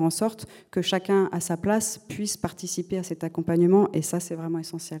aussi faire en sorte que chacun, à sa place, puisse participer à cet accompagnement. Et ça, c'est vraiment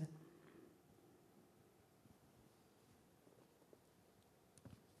essentiel.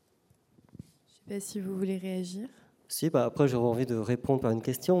 Je ne sais pas si vous voulez réagir. Si, après j'aurais envie de répondre par une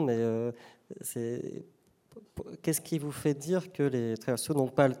question, mais qu'est-ce qui vous fait dire que les travailleurs sociaux n'ont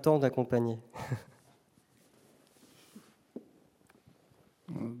pas le temps d'accompagner ?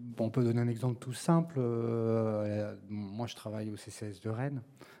 On peut donner un exemple tout simple. Moi, je travaille au CCS de Rennes.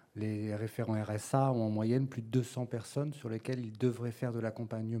 Les référents RSA ont en moyenne plus de 200 personnes sur lesquelles ils devraient faire de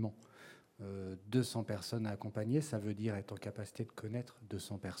l'accompagnement. 200 personnes à accompagner, ça veut dire être en capacité de connaître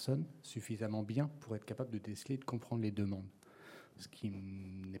 200 personnes suffisamment bien pour être capable de déceler et de comprendre les demandes. Ce qui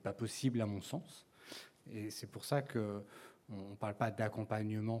n'est pas possible à mon sens. Et c'est pour ça qu'on ne parle pas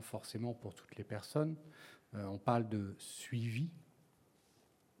d'accompagnement forcément pour toutes les personnes. On parle de suivi.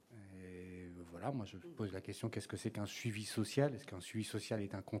 Et voilà, moi je pose la question, qu'est-ce que c'est qu'un suivi social ? Est-ce qu'un suivi social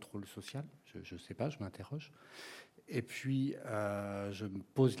est un contrôle social ? Je ne sais pas, je m'interroge. Et puis, je me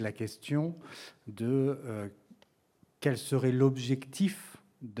pose la question de quel serait l'objectif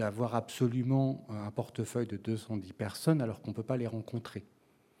d'avoir absolument un portefeuille de 210 personnes alors qu'on ne peut pas les rencontrer.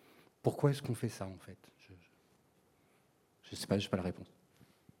 Pourquoi est-ce qu'on fait ça, en fait ? Je ne sais pas, je n'ai pas la réponse.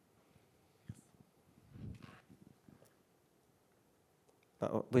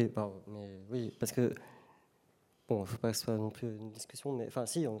 Mais oui, parce que bon, il ne faut pas que ce soit non plus une discussion, mais enfin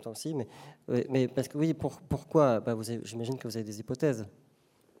si, en même temps si, mais parce que oui, pourquoi j'imagine que vous avez des hypothèses.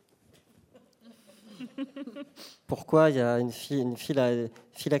 Pourquoi il y a une file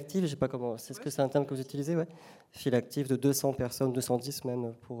active, je sais pas comment, c'est ce que c'est un terme que vous utilisez, ouais, file active de 200 personnes, 210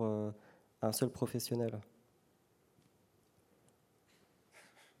 même pour un seul professionnel.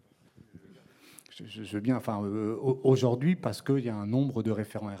 Je veux bien, enfin, aujourd'hui, parce qu'il y a un nombre de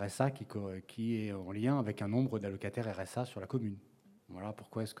référents RSA qui est en lien avec un nombre d'allocataires RSA sur la commune. Voilà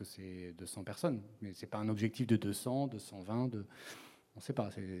pourquoi est-ce que c'est 200 personnes. Mais ce n'est pas un objectif de 200, 220, on ne sait pas.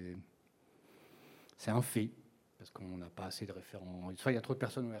 C'est un fait, parce qu'on n'a pas assez de référents. Soit il y a trop de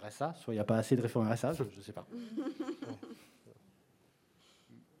personnes au RSA, soit il n'y a pas assez de référents RSA, je ne sais pas.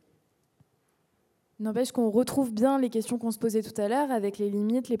 N'empêche qu'on retrouve bien les questions qu'on se posait tout à l'heure avec les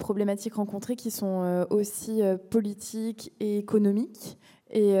limites, les problématiques rencontrées qui sont aussi politiques et économiques.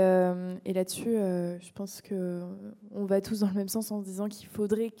 Et là-dessus, je pense qu'on va tous dans le même sens en se disant qu'il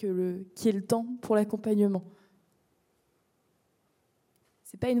faudrait qu'il y ait le temps pour l'accompagnement.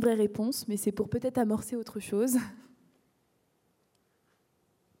 Ce n'est pas une vraie réponse, mais c'est pour peut-être amorcer autre chose.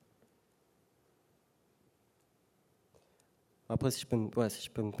 Après, si je peux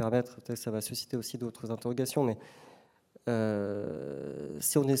me permettre, peut-être que ça va susciter aussi d'autres interrogations, mais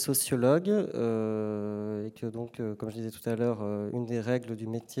si on est sociologue, et que donc, comme je disais tout à l'heure, une des règles du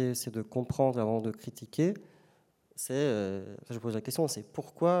métier, c'est de comprendre avant de critiquer, je pose la question, c'est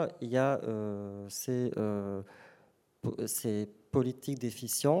pourquoi il y a ces politiques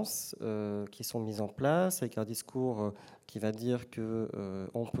d'efficience qui sont mises en place, avec un discours qui va dire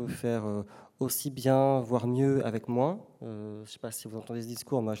qu'on peut faire aussi bien, voire mieux avec moins. Je ne sais pas si vous entendez ce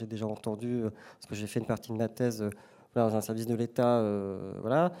discours, moi j'ai déjà entendu, parce que j'ai fait une partie de ma thèse dans un service de l'État.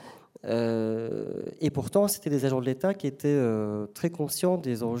 Voilà. Et pourtant, c'était des agents de l'État qui étaient très conscients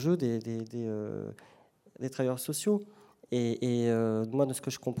des enjeux des travailleurs sociaux. Et moi, de ce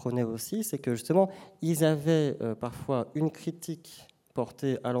que je comprenais aussi, c'est que justement, ils avaient parfois une critique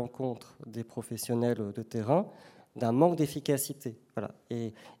portée à l'encontre des professionnels de terrain d'un manque d'efficacité. Voilà.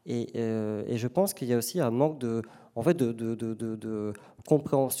 Et je pense qu'il y a aussi un manque de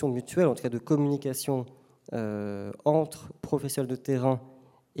compréhension mutuelle, en tout cas de communication entre professionnels de terrain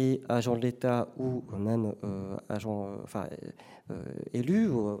et agents de l'État ou même agents élus,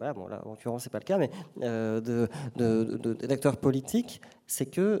 voilà, bon, là, en l'occurrence, ce n'est pas le cas, mais d'acteurs politiques, c'est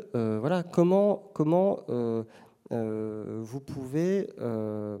que, voilà, comment vous pouvez,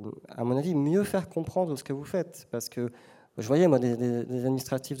 à mon avis, mieux faire comprendre ce que vous faites. Parce que je voyais, moi, des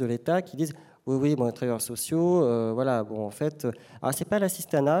administratifs de l'État qui disent oui, bon, les travailleurs sociaux, voilà, bon, en fait, alors, c'est pas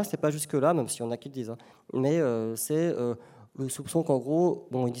l'assistanat, c'est pas jusque-là, même s'il y en a qui le disent, hein, mais c'est le soupçon qu'en gros,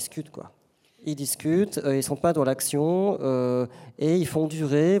 bon, ils discutent, quoi. Ils discutent, ils ne sont pas dans l'action et ils font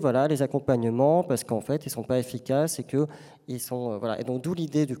durer, voilà, les accompagnements parce qu'en fait, ils ne sont pas efficaces et qu'ils sont... voilà. Et donc, d'où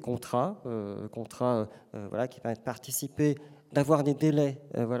l'idée du contrat, voilà, qui permet de participer, d'avoir des délais.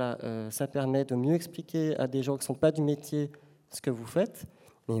 Voilà, ça permet de mieux expliquer à des gens qui ne sont pas du métier ce que vous faites.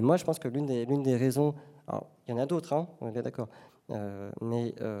 Mais moi, je pense que l'une des raisons... Alors, il y en a d'autres, hein, on est bien d'accord.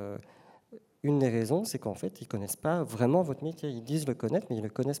 Mais une des raisons, c'est qu'en fait, ils ne connaissent pas vraiment votre métier. Ils disent le connaître, mais ils ne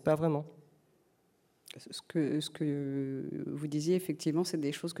le connaissent pas vraiment. Ce que vous disiez, effectivement, c'est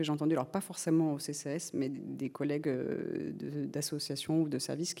des choses que j'ai entendues, alors pas forcément au CCS, mais des collègues d'associations ou de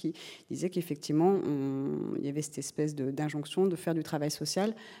services qui disaient qu'effectivement, il y avait cette espèce d'injonction de faire du travail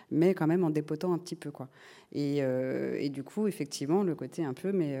social, mais quand même en dépotant un petit peu, quoi. Et du coup, effectivement, le côté un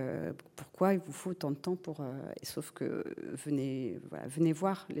peu, mais pourquoi il vous faut autant de temps pour... sauf que venez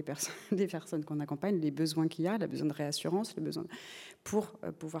voir les personnes qu'on accompagne, les besoins qu'il y a, le besoin de réassurance, le besoin pour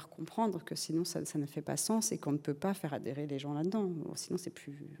pouvoir comprendre que sinon ça ne fait pas sens et qu'on ne peut pas faire adhérer les gens là-dedans. Sinon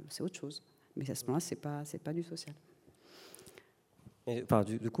c'est autre chose. Mais à ce moment-là, c'est pas du social. Et, enfin,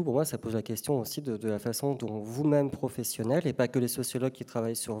 du coup, pour moi, ça pose la question aussi de la façon dont vous-même, professionnels, et pas que les sociologues qui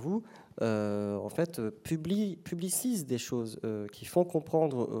travaillent sur vous, en fait, publicisent des choses qui font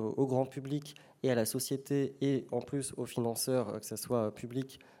comprendre au grand public et à la société, et en plus aux financeurs, que ce soit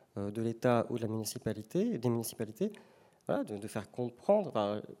public de l'État ou de la municipalité, des municipalités, voilà, de faire comprendre.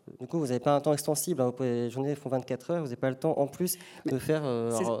 Enfin, du coup, vous n'avez pas un temps extensible. Hein, les journées font 24 heures. Vous n'avez pas le temps, en plus, de faire...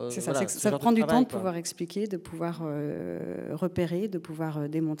 c'est ça, voilà, ça prend du temps de pouvoir expliquer, de pouvoir repérer, de pouvoir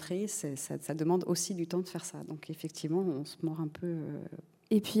démontrer. Ça demande aussi du temps de faire ça. Donc, effectivement, on se mord un peu...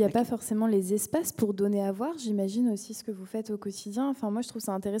 Et puis, il n'y a pas forcément les espaces pour donner à voir. J'imagine aussi ce que vous faites au quotidien. Enfin, moi, je trouve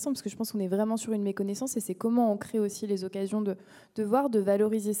ça intéressant parce que je pense qu'on est vraiment sur une méconnaissance et c'est comment on crée aussi les occasions de voir, de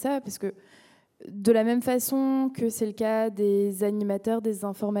valoriser ça. Parce que de la même façon que c'est le cas des animateurs, des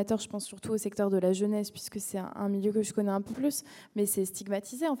informateurs, je pense surtout au secteur de la jeunesse, puisque c'est un milieu que je connais un peu plus, mais c'est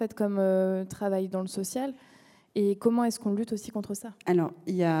stigmatisé en fait comme travail dans le social. Et comment est-ce qu'on lutte aussi contre ça ? Alors,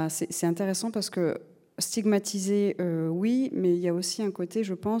 c'est intéressant parce que stigmatisé, oui, mais il y a aussi un côté,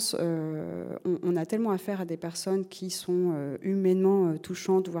 je pense, on a tellement affaire à des personnes qui sont humainement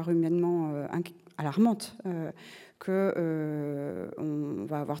touchantes, voire humainement alarmantes, qu'on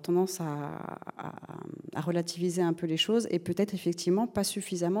va avoir tendance à relativiser un peu les choses et peut-être effectivement pas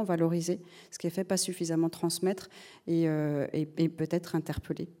suffisamment valoriser ce qui est fait, pas suffisamment transmettre et peut-être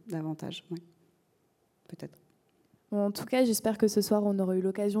interpeller davantage. Oui, peut-être. En tout cas, j'espère que ce soir, on aura eu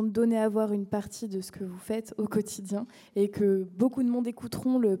l'occasion de donner à voir une partie de ce que vous faites au quotidien et que beaucoup de monde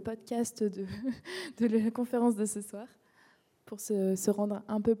écouteront le podcast de la conférence de ce soir pour se rendre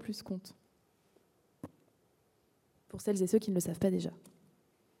un peu plus compte. Pour celles et ceux qui ne le savent pas déjà.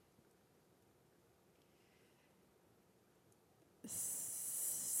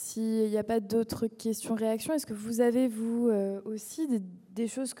 S'il n'y a pas d'autres questions, réactions, est-ce que vous avez, vous aussi, des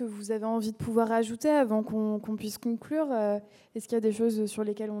choses que vous avez envie de pouvoir ajouter avant qu'on puisse conclure ? Est-ce qu'il y a des choses sur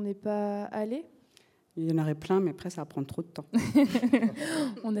lesquelles on n'est pas allé ? Il y en aurait plein, mais après, ça va prendre trop de temps.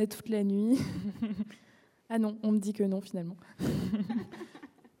 On a toute la nuit. Ah non, on me dit que non, finalement.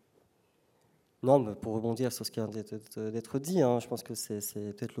 Non, mais pour rebondir sur ce qui vient d'être dit, je pense que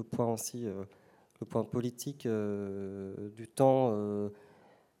c'est peut-être le point aussi, le point politique du temps,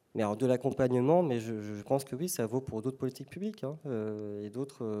 mais alors de l'accompagnement, mais je pense que oui, ça vaut pour d'autres politiques publiques et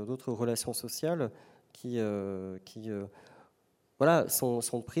d'autres relations sociales qui voilà,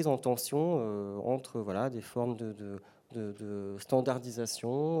 sont prises en tension entre des formes de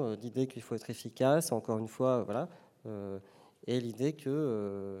standardisation, d'idée qu'il faut être efficace, encore une fois, et l'idée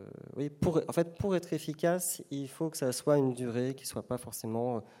que, oui, pour être efficace, il faut que ça soit une durée qui ne soit pas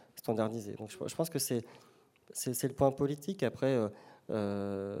forcément standardisée. Donc je pense que c'est le point politique. Après,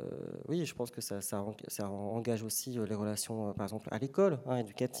 oui, je pense que ça engage aussi les relations, par exemple, à l'école,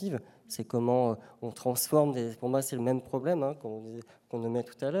 éducative. C'est comment on transforme, pour moi, c'est le même problème qu'on nommait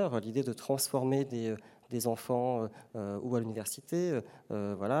tout à l'heure, l'idée de transformer des enfants ou à l'université.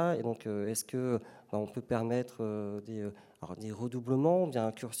 Et donc, est-ce que on peut permettre des redoublements, bien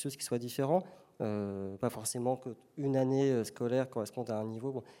un cursus qui soit différent, pas forcément qu'une année scolaire corresponde à un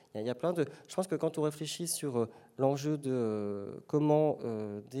niveau. Bon, il y a plein de. Je pense que quand on réfléchit sur l'enjeu de comment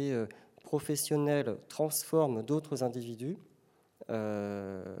des professionnels transforment d'autres individus,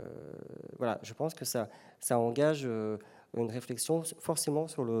 je pense que ça engage une réflexion forcément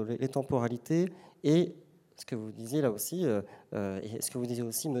sur les temporalités et ce que vous disiez là aussi, et ce que vous disiez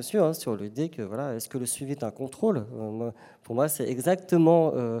aussi, monsieur, sur l'idée que est-ce que le suivi est un contrôle pour moi, c'est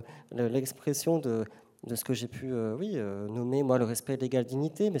exactement l'expression de ce que j'ai pu nommer, moi, le respect de l'égale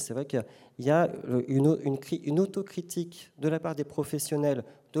dignité. Mais c'est vrai qu'il y a une autocritique de la part des professionnels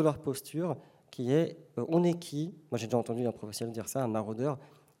de leur posture qui est on est qui ? Moi, j'ai déjà entendu un professionnel dire ça, un maraudeur,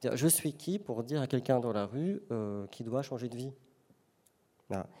 dire je suis qui pour dire à quelqu'un dans la rue qui doit changer de vie.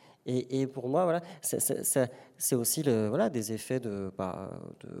 Voilà. Et pour moi, c'est aussi des effets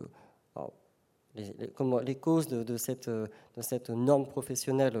les causes de cette norme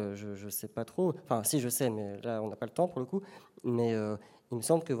professionnelle, je ne sais pas trop. Enfin, si, je sais, mais là, on n'a pas le temps pour le coup. Mais il me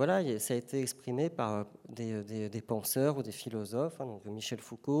semble que ça a été exprimé par des penseurs ou des philosophes, donc Michel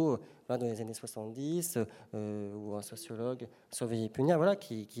Foucault, dans les années 70, ou un sociologue, Surveillé Punir,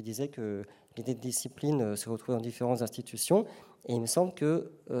 qui disait que l'idée de discipline se retrouvait dans différentes institutions. Et il me semble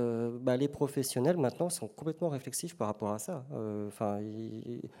que les professionnels maintenant sont complètement réflexifs par rapport à ça.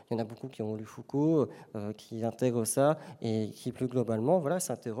 Il y en a beaucoup qui ont lu Foucault, qui intègrent ça et qui plus globalement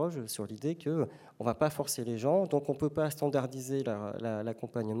s'interrogent sur l'idée qu'on ne va pas forcer les gens, donc on ne peut pas standardiser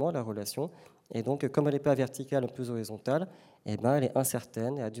l'accompagnement, la relation. Et donc comme elle n'est pas verticale, plus horizontale, elle est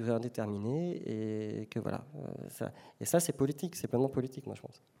incertaine et à durée indéterminée. Et que ça c'est politique, c'est pleinement politique, moi je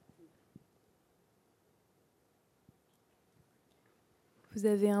pense. Vous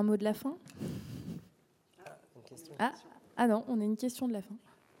avez un mot de la fin ? Une question. Ah non, on a une question de la fin.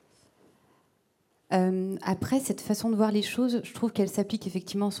 Après, cette façon de voir les choses, je trouve qu'elle s'applique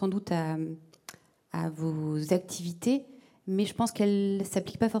effectivement sans doute à vos activités, mais je pense qu'elle ne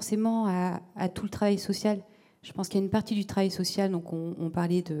s'applique pas forcément à tout le travail social. Je pense qu'il y a une partie du travail social, donc on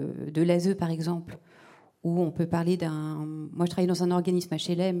parlait de l'ASE par exemple, où on peut parler Moi, je travaille dans un organisme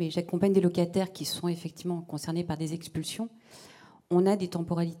HLM et j'accompagne des locataires qui sont effectivement concernés par des expulsions. On a des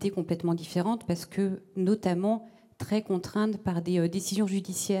temporalités complètement différentes parce que, notamment, très contraintes par des décisions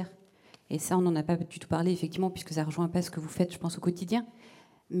judiciaires. Et ça, on n'en a pas du tout parlé, effectivement, puisque ça ne rejoint pas ce que vous faites, je pense, au quotidien.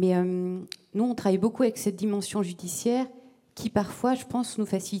 Mais nous, on travaille beaucoup avec cette dimension judiciaire qui, parfois, je pense, nous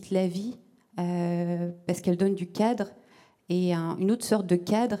facilite la vie parce qu'elle donne du cadre et une autre sorte de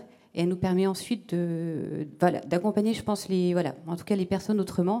cadre, et elle nous permet ensuite d'accompagner, je pense, en tout cas les personnes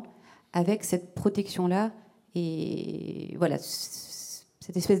autrement, avec cette protection-là, et voilà,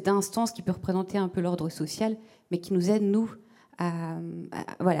 cette espèce d'instance qui peut représenter un peu l'ordre social, mais qui nous aide, nous, à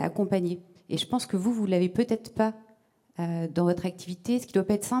accompagner. Et je pense que vous l'avez peut-être pas dans votre activité, ce qui doit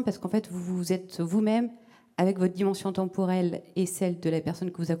pas être simple, parce qu'en fait, vous êtes vous-même, avec votre dimension temporelle et celle de la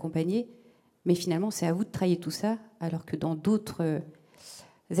personne que vous accompagnez, mais finalement, c'est à vous de travailler tout ça, alors que dans d'autres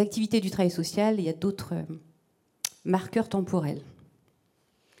activités du travail social, il y a d'autres marqueurs temporels.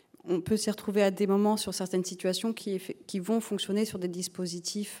 On peut s'y retrouver à des moments sur certaines situations qui vont fonctionner sur des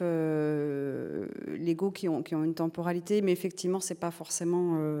dispositifs légaux qui ont une temporalité, mais effectivement, ce n'est pas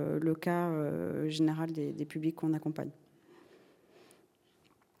forcément le cas général des publics qu'on accompagne.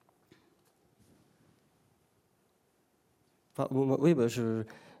 Enfin, oui,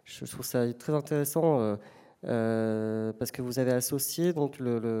 je trouve ça très intéressant parce que vous avez associé donc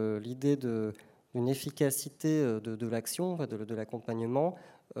l'idée d'une efficacité de l'action, de l'accompagnement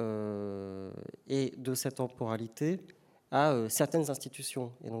et de cette temporalité à certaines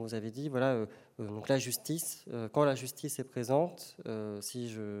institutions. Et donc vous avez dit, voilà, donc la justice, quand la justice est présente, si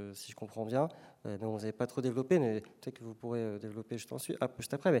je comprends bien, donc vous n'avez pas trop développé, mais peut-être que vous pourrez développer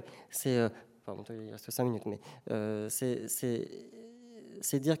juste après, mais c'est... Pardon, il reste 5 minutes, mais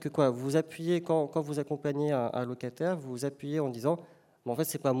c'est dire que quoi, vous appuyez, quand vous accompagnez un locataire, vous vous appuyez en disant... Bon, en fait,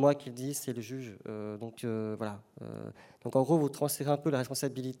 ce n'est pas moi qui le dis, c'est le juge. Voilà. Donc, en gros, vous transférez un peu la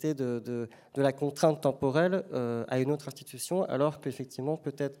responsabilité de la contrainte temporelle à une autre institution, alors qu'effectivement,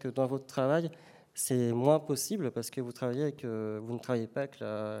 peut-être que dans votre travail, c'est moins possible parce que vous ne travaillez pas avec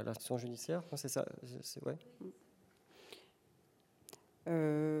l'institution judiciaire. Non, c'est ça. Ouais.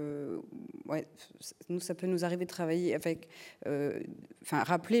 Ouais, nous, ça peut nous arriver de travailler avec,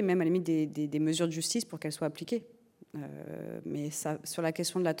 rappeler même à la limite des mesures de justice pour qu'elles soient appliquées. Mais ça, sur la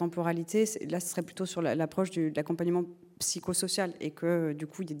question de la temporalité, là, ce serait plutôt sur l'approche de l'accompagnement psychosocial et que, du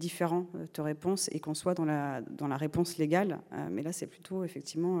coup, il y a différentes réponses et qu'on soit dans la réponse légale. Mais là, c'est plutôt,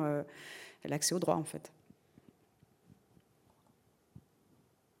 effectivement, l'accès au droit, en fait.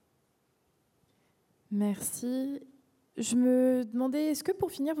 Merci. Je me demandais, est-ce que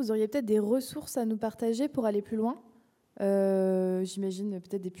pour finir, vous auriez peut-être des ressources à nous partager pour aller plus loin ? J'imagine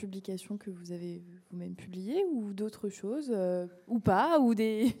peut-être des publications que vous avez vous-même publiées ou d'autres choses, ou pas, ou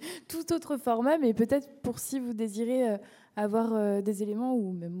tout autre format, mais peut-être pour si vous désirez avoir des éléments,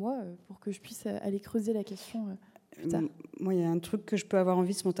 ou même moi, pour que je puisse aller creuser la question plus tard. Moi, il y a un truc que je peux avoir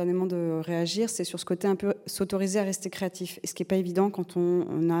envie spontanément de réagir, c'est sur ce côté un peu s'autoriser à rester créatif. Et ce qui n'est pas évident quand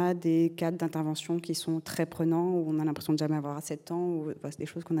on a des cadres d'intervention qui sont très prenants, où on a l'impression de jamais avoir assez de temps, ou c'est des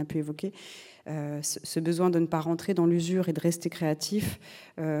choses qu'on a pu évoquer. Ce besoin de ne pas rentrer dans l'usure et de rester créatif,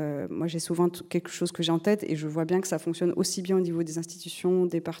 moi j'ai souvent quelque chose que j'ai en tête et je vois bien que ça fonctionne aussi bien au niveau des institutions,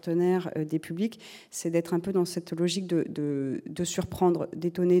 des partenaires, des publics, c'est d'être un peu dans cette logique de surprendre,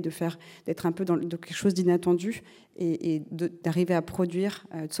 d'étonner, d'être un peu dans quelque chose d'inattendu et d'arriver à produire,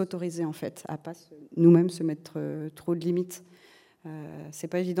 de s'autoriser en fait, à pas nous-mêmes se mettre trop de limites. C'est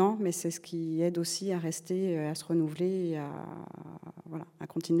pas évident, mais c'est ce qui aide aussi à rester, à se renouveler et à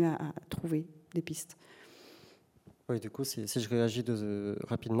continuer à trouver des pistes. Oui, du coup, si je réagis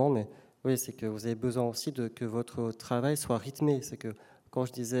rapidement, mais oui, c'est que vous avez besoin aussi que votre travail soit rythmé. C'est que quand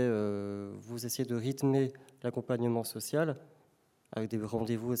je disais, vous essayez de rythmer l'accompagnement social avec des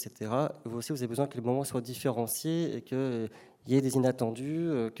rendez-vous, etc. Vous aussi, vous avez besoin que les moments soient différenciés et qu'il y ait des inattendus,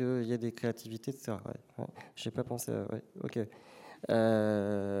 qu'il y ait des créativités, etc. Ouais. Je n'ai pas pensé. Ouais. Ok.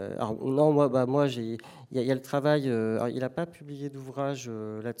 Alors non, moi il y a le travail. Il n'a pas publié d'ouvrage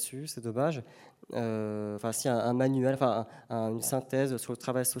là-dessus, c'est dommage. Si un manuel, une synthèse sur le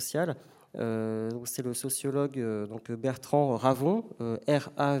travail social. C'est le sociologue Bertrand Ravon,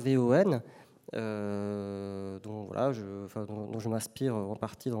 R-A-V-O-N, dont je m'inspire en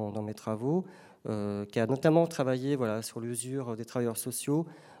partie dans mes travaux, qui a notamment travaillé sur l'usure des travailleurs sociaux.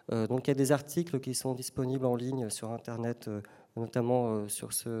 Donc il y a des articles qui sont disponibles en ligne sur Internet, notamment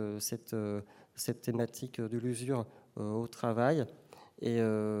sur cette thématique de l'usure au travail. Et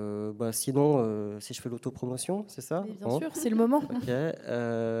sinon, si je fais l'autopromotion, c'est ça ? Mais bien sûr, c'est le moment. Okay.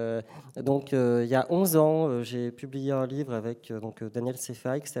 Donc, il y a 11 ans, j'ai publié un livre avec Daniel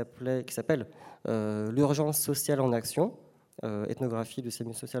Sefai qui s'appelle « L'urgence sociale en action », ethnographie du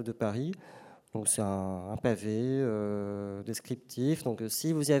CMU social de Paris. Donc c'est un pavé descriptif. Donc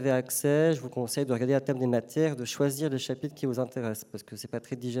si vous y avez accès, je vous conseille de regarder la table des matières, de choisir les chapitres qui vous intéressent, parce que c'est pas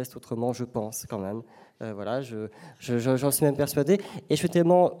très digeste autrement, je pense quand même. J'en suis même persuadé. Et je suis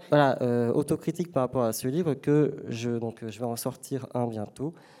tellement autocritique par rapport à ce livre que je vais en sortir un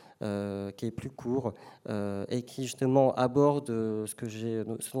bientôt. qui est plus court et qui justement aborde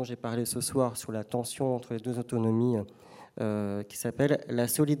ce dont j'ai parlé ce soir sur la tension entre les deux autonomies, qui s'appelle la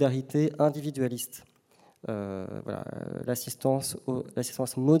solidarité individualiste. Voilà, l'assistance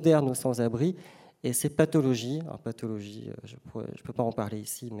moderne aux sans-abri et ses pathologies. Alors, pathologie, je ne peux pas en parler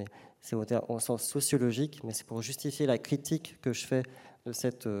ici, mais c'est au sens sociologique, mais c'est pour justifier la critique que je fais de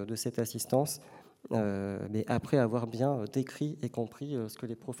cette assistance. Mais après avoir bien décrit et compris ce que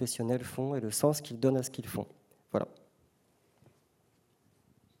les professionnels font et le sens qu'ils donnent à ce qu'ils font. Voilà.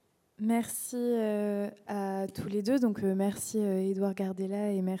 Merci à tous les deux. Donc, merci Édouard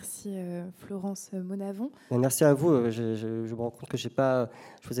Gardella et merci Florence Monavon. Merci à vous. Je me rends compte que je ne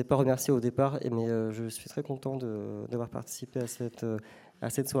vous ai pas remercié au départ, mais je suis très content d'avoir participé à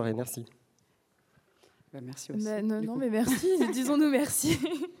cette soirée. Merci. Merci aussi. Non, mais merci. Disons-nous merci.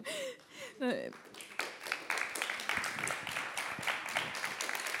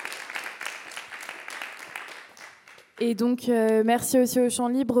 Et donc, merci aussi au Champ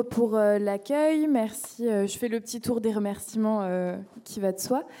Libre pour l'accueil. Merci, je fais le petit tour des remerciements qui va de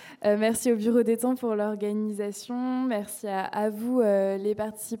soi. Merci au Bureau des Temps pour l'organisation. Merci à vous, les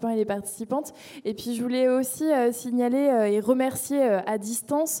participants et les participantes. Et puis, je voulais aussi signaler et remercier à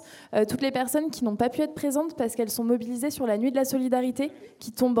distance toutes les personnes qui n'ont pas pu être présentes parce qu'elles sont mobilisées sur la Nuit de la Solidarité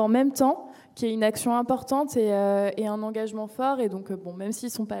qui tombe en même temps, qui est une action importante et un engagement fort. Et donc, même s'ils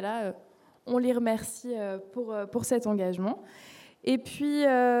ne sont pas là... on les remercie pour cet engagement. Et puis,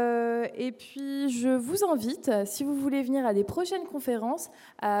 je vous invite, si vous voulez venir à des prochaines conférences,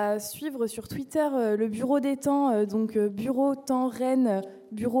 à suivre sur Twitter le Bureau des Temps, donc Bureau Temps Rennes,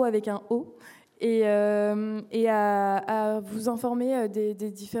 bureau avec un O, et à vous informer des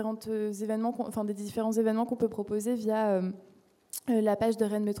différents événements qu'on peut proposer via la page de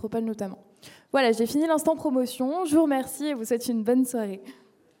Rennes Métropole notamment. Voilà, j'ai fini l'instant promotion. Je vous remercie et vous souhaite une bonne soirée.